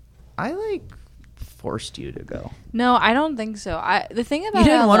forced you to go. No, I don't think so. The thing about You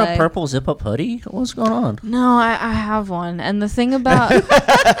didn't want a LA purple zip-up hoodie? What's going on? No, I have one. And the thing about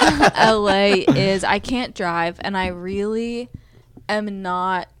LA is I can't drive, and I really am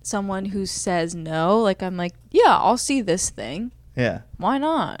not someone who says no. Like, I'm like, yeah, I'll see this thing. Yeah. Why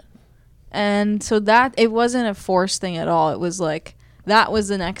not? And so that it wasn't a forced thing at all. It was like that was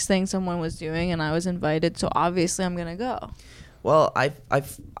the next thing someone was doing, and I was invited. So obviously, I'm gonna go. Well, I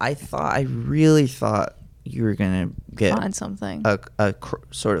really thought you were gonna get Find something.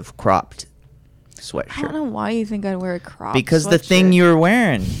 sort of cropped I sweatshirt don't know why you think I'd wear a crop. because the thing sweatshirt. you were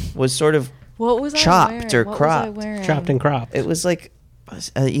wearing was sort of what was chopped I wearing? or What cropped. Was I wearing? Chopped and cropped. it was like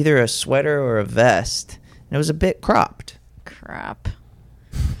either a sweater or a vest, and it was a bit cropped. Crap.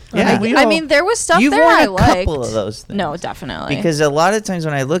 Yeah, I mean, there was stuff You've there worn I a liked. couple of those things. No, definitely. Because a lot of times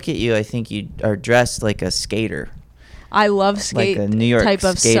when I look at you, I think you are dressed like a skater, I love skate like a New York type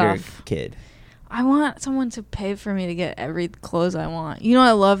of skater stuff. kid. I want someone to pay for me to get every clothes I want. You know,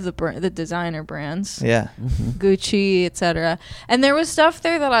 I love the designer brands, Yeah. Gucci, etc. And there was stuff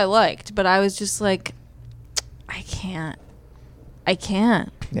there that I liked, but I was just like, I can't.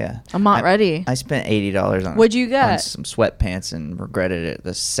 Yeah. I'm not ready. I spent $80 on What'd you on get? some sweatpants and regretted it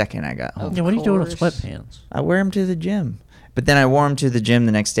the second I got home. Yeah, what are you doing with course. sweatpants? I wear them to the gym. But then I wore them to the gym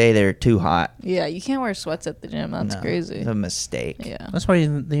the next day. They were too hot. Yeah, you can't wear sweats at the gym. That's No, crazy. It's a mistake. Yeah. That's why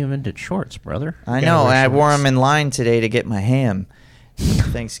they invented shorts, brother. I You gotta know. wear And I wore shorts. them in line today to get my ham.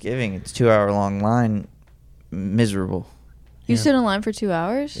 Thanksgiving. It's 2 hour long line. Miserable. You Yeah. stood in line for 2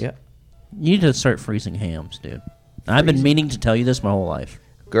 hours? Yeah. You need to start freezing hams, dude. I've been meaning to tell you this my whole life.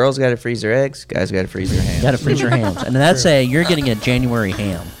 Girls got to freeze their eggs. Guys got to freeze their hams. You gotta freeze your hams. And that's you're getting a January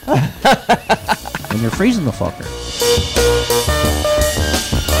ham. And you're freezing the fucker.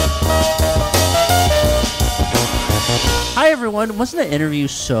 Hi everyone. Wasn't the interview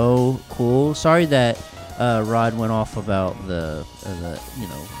so cool? Sorry that Rod went off about the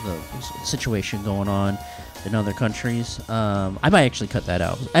situation going on in other countries. I might actually cut that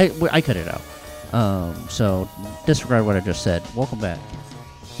out. I cut it out. So disregard what I just said. Welcome back.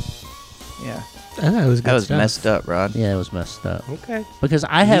 Yeah. That was good That was stuff. messed up, Rod. Yeah, it was messed up. Okay. Because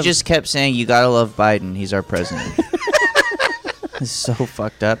I You have just kept saying you gotta love Biden. He's our president. It's so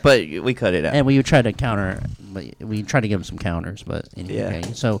fucked up. But we cut it out. and we tried to counter. We tried to give him some counters, but anyway.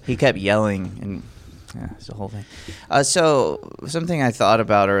 Yeah. So He kept yelling, and it's the whole thing. So something I thought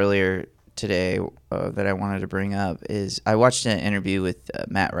about earlier today that I wanted to bring up is I watched an interview with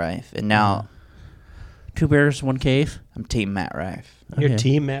Matt Rife, and now 2 bears, 1 cave. I'm Team Matt Rife. Your Okay.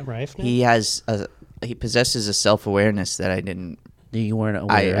 team, Matt Rife. Now? He possesses a self-awareness that I didn't. You weren't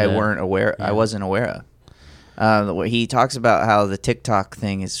aware. I of that. weren't aware. Yeah. I wasn't aware of. He talks about how the TikTok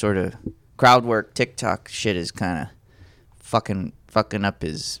thing is sort of crowd work. TikTok shit is kind of fucking up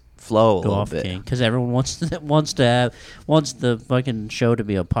his flow a Go little off, bit. King, because everyone wants the fucking show to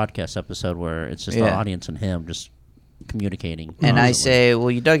be a podcast episode where it's just the Yeah. audience and him just communicating. And I constantly. say, well,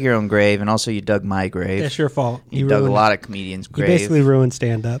 you dug your own grave, and also you dug my grave. That's your fault. You dug a lot of comedians' You grave. basically ruined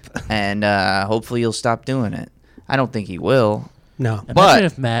stand-up. And hopefully you'll stop doing it. I don't think he will. No. Imagine but-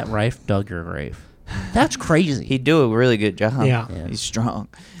 if Matt Rife dug your grave. That's crazy. He'd do a really good job. Yeah. Yeah. He's strong.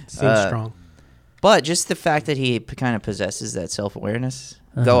 Seems strong. But just the fact that he kind of possesses that self-awareness,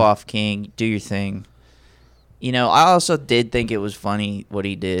 go off, King, do your thing. You know, I also did think it was funny what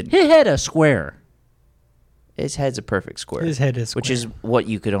he did. He had a square. His head's a perfect square. His head is which square. is what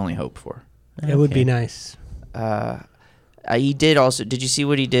you could only hope for. It would be Okay. nice. He did also. Did you see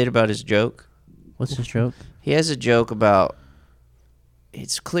what he did about his joke? What's his joke? He has a joke about.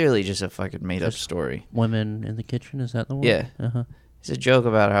 It's clearly just a fucking made up Just story. Women in the kitchen? Is that the one? Yeah. Uh-huh. It's a joke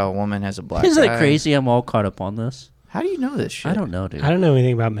about how a woman has a black Isn't eye. that crazy? I'm all caught up on this. How do you know this shit? I don't know, dude. I don't know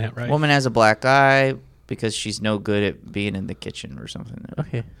anything about Matt Rife. Woman has a black eye because she's no good at being in the kitchen or something.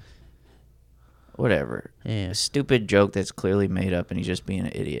 Okay. Whatever. Yeah. A stupid joke that's clearly made up and he's just being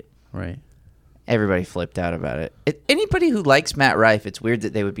an idiot. Right. Everybody flipped out about it. Anybody who likes Matt Rife, it's weird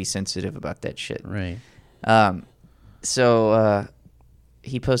that they would be sensitive about that shit. Right. So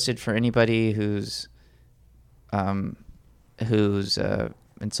he posted for anybody who's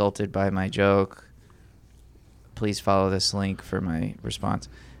insulted by my joke, please follow this link for my response.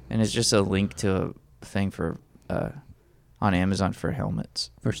 And it's just a link to a thing for on Amazon for helmets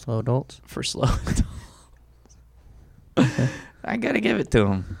For slow adults? for slow adults. I gotta give it to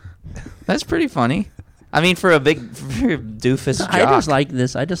him. That's pretty funny. I mean, for a doofus jock. I just like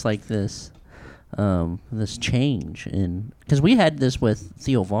this. This change in, because we had this with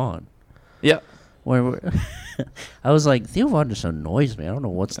Theo Vaughn, Yeah. where I was like, Theo Vaughn just annoys me. I don't know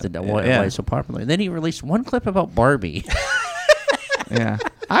why he's so popular. And then he released one clip about Barbie, Yeah.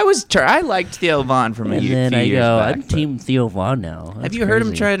 I liked Theo Vaughn from a and few then I years go, back. I'm but- Team Theo Vaughn now. Have That's you heard him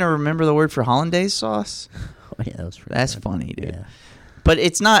crazy. trying to remember the word for hollandaise sauce? Oh, yeah, that was pretty That's good. funny, dude. Yeah. But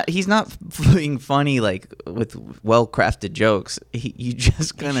he's not being funny like with well-crafted jokes. You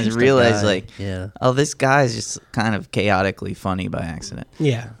just kind He's of just a realize guy. like, Yeah. oh, this guy's just kind of chaotically funny by accident.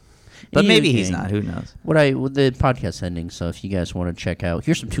 Yeah. But maybe he's Anything. not. Who knows? With the podcast ending, so if you guys want to check out,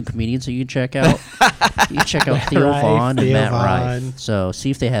 here's some 2 comedians that you can check out. You can check out Matt Theo Rife, Vaughn and Theo Matt Vaughn. Rife. So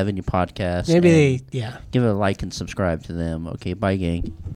see if they have any podcasts. Maybe and they, yeah. give it a like and subscribe to them. Okay, bye, gang.